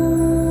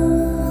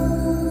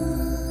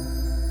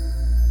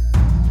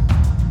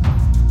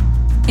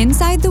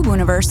 Inside the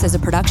Wooniverse is a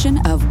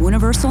production of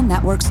Wooniversal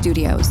Network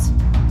Studios.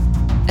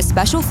 A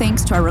special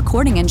thanks to our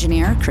recording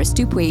engineer, Chris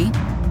Dupuis,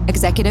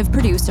 executive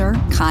producer,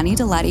 Connie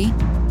Diletti,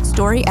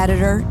 story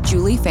editor,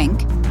 Julie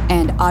Fink,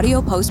 and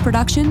audio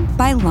post-production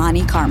by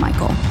Lonnie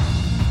Carmichael.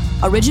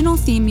 Original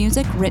theme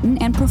music written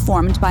and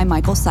performed by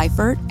Michael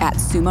Seifert at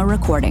Suma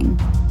Recording.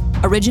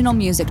 Original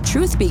music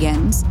Truth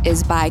Begins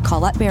is by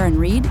Colette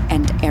Barron-Reed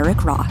and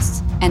Eric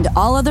Ross. And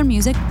all other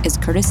music is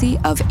courtesy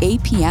of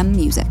APM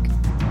Music.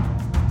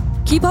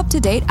 Keep up to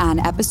date on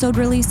episode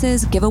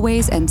releases,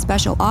 giveaways, and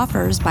special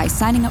offers by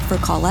signing up for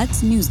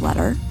Colette's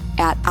newsletter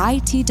at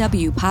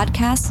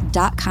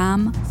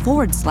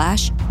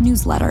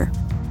itwpodcast.com/newsletter.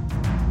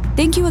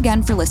 Thank you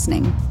again for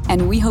listening,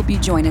 and we hope you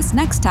join us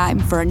next time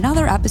for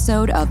another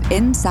episode of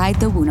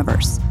Inside the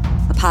Wooniverse,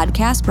 a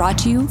podcast brought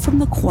to you from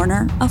the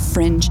corner of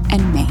Fringe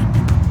and Maine.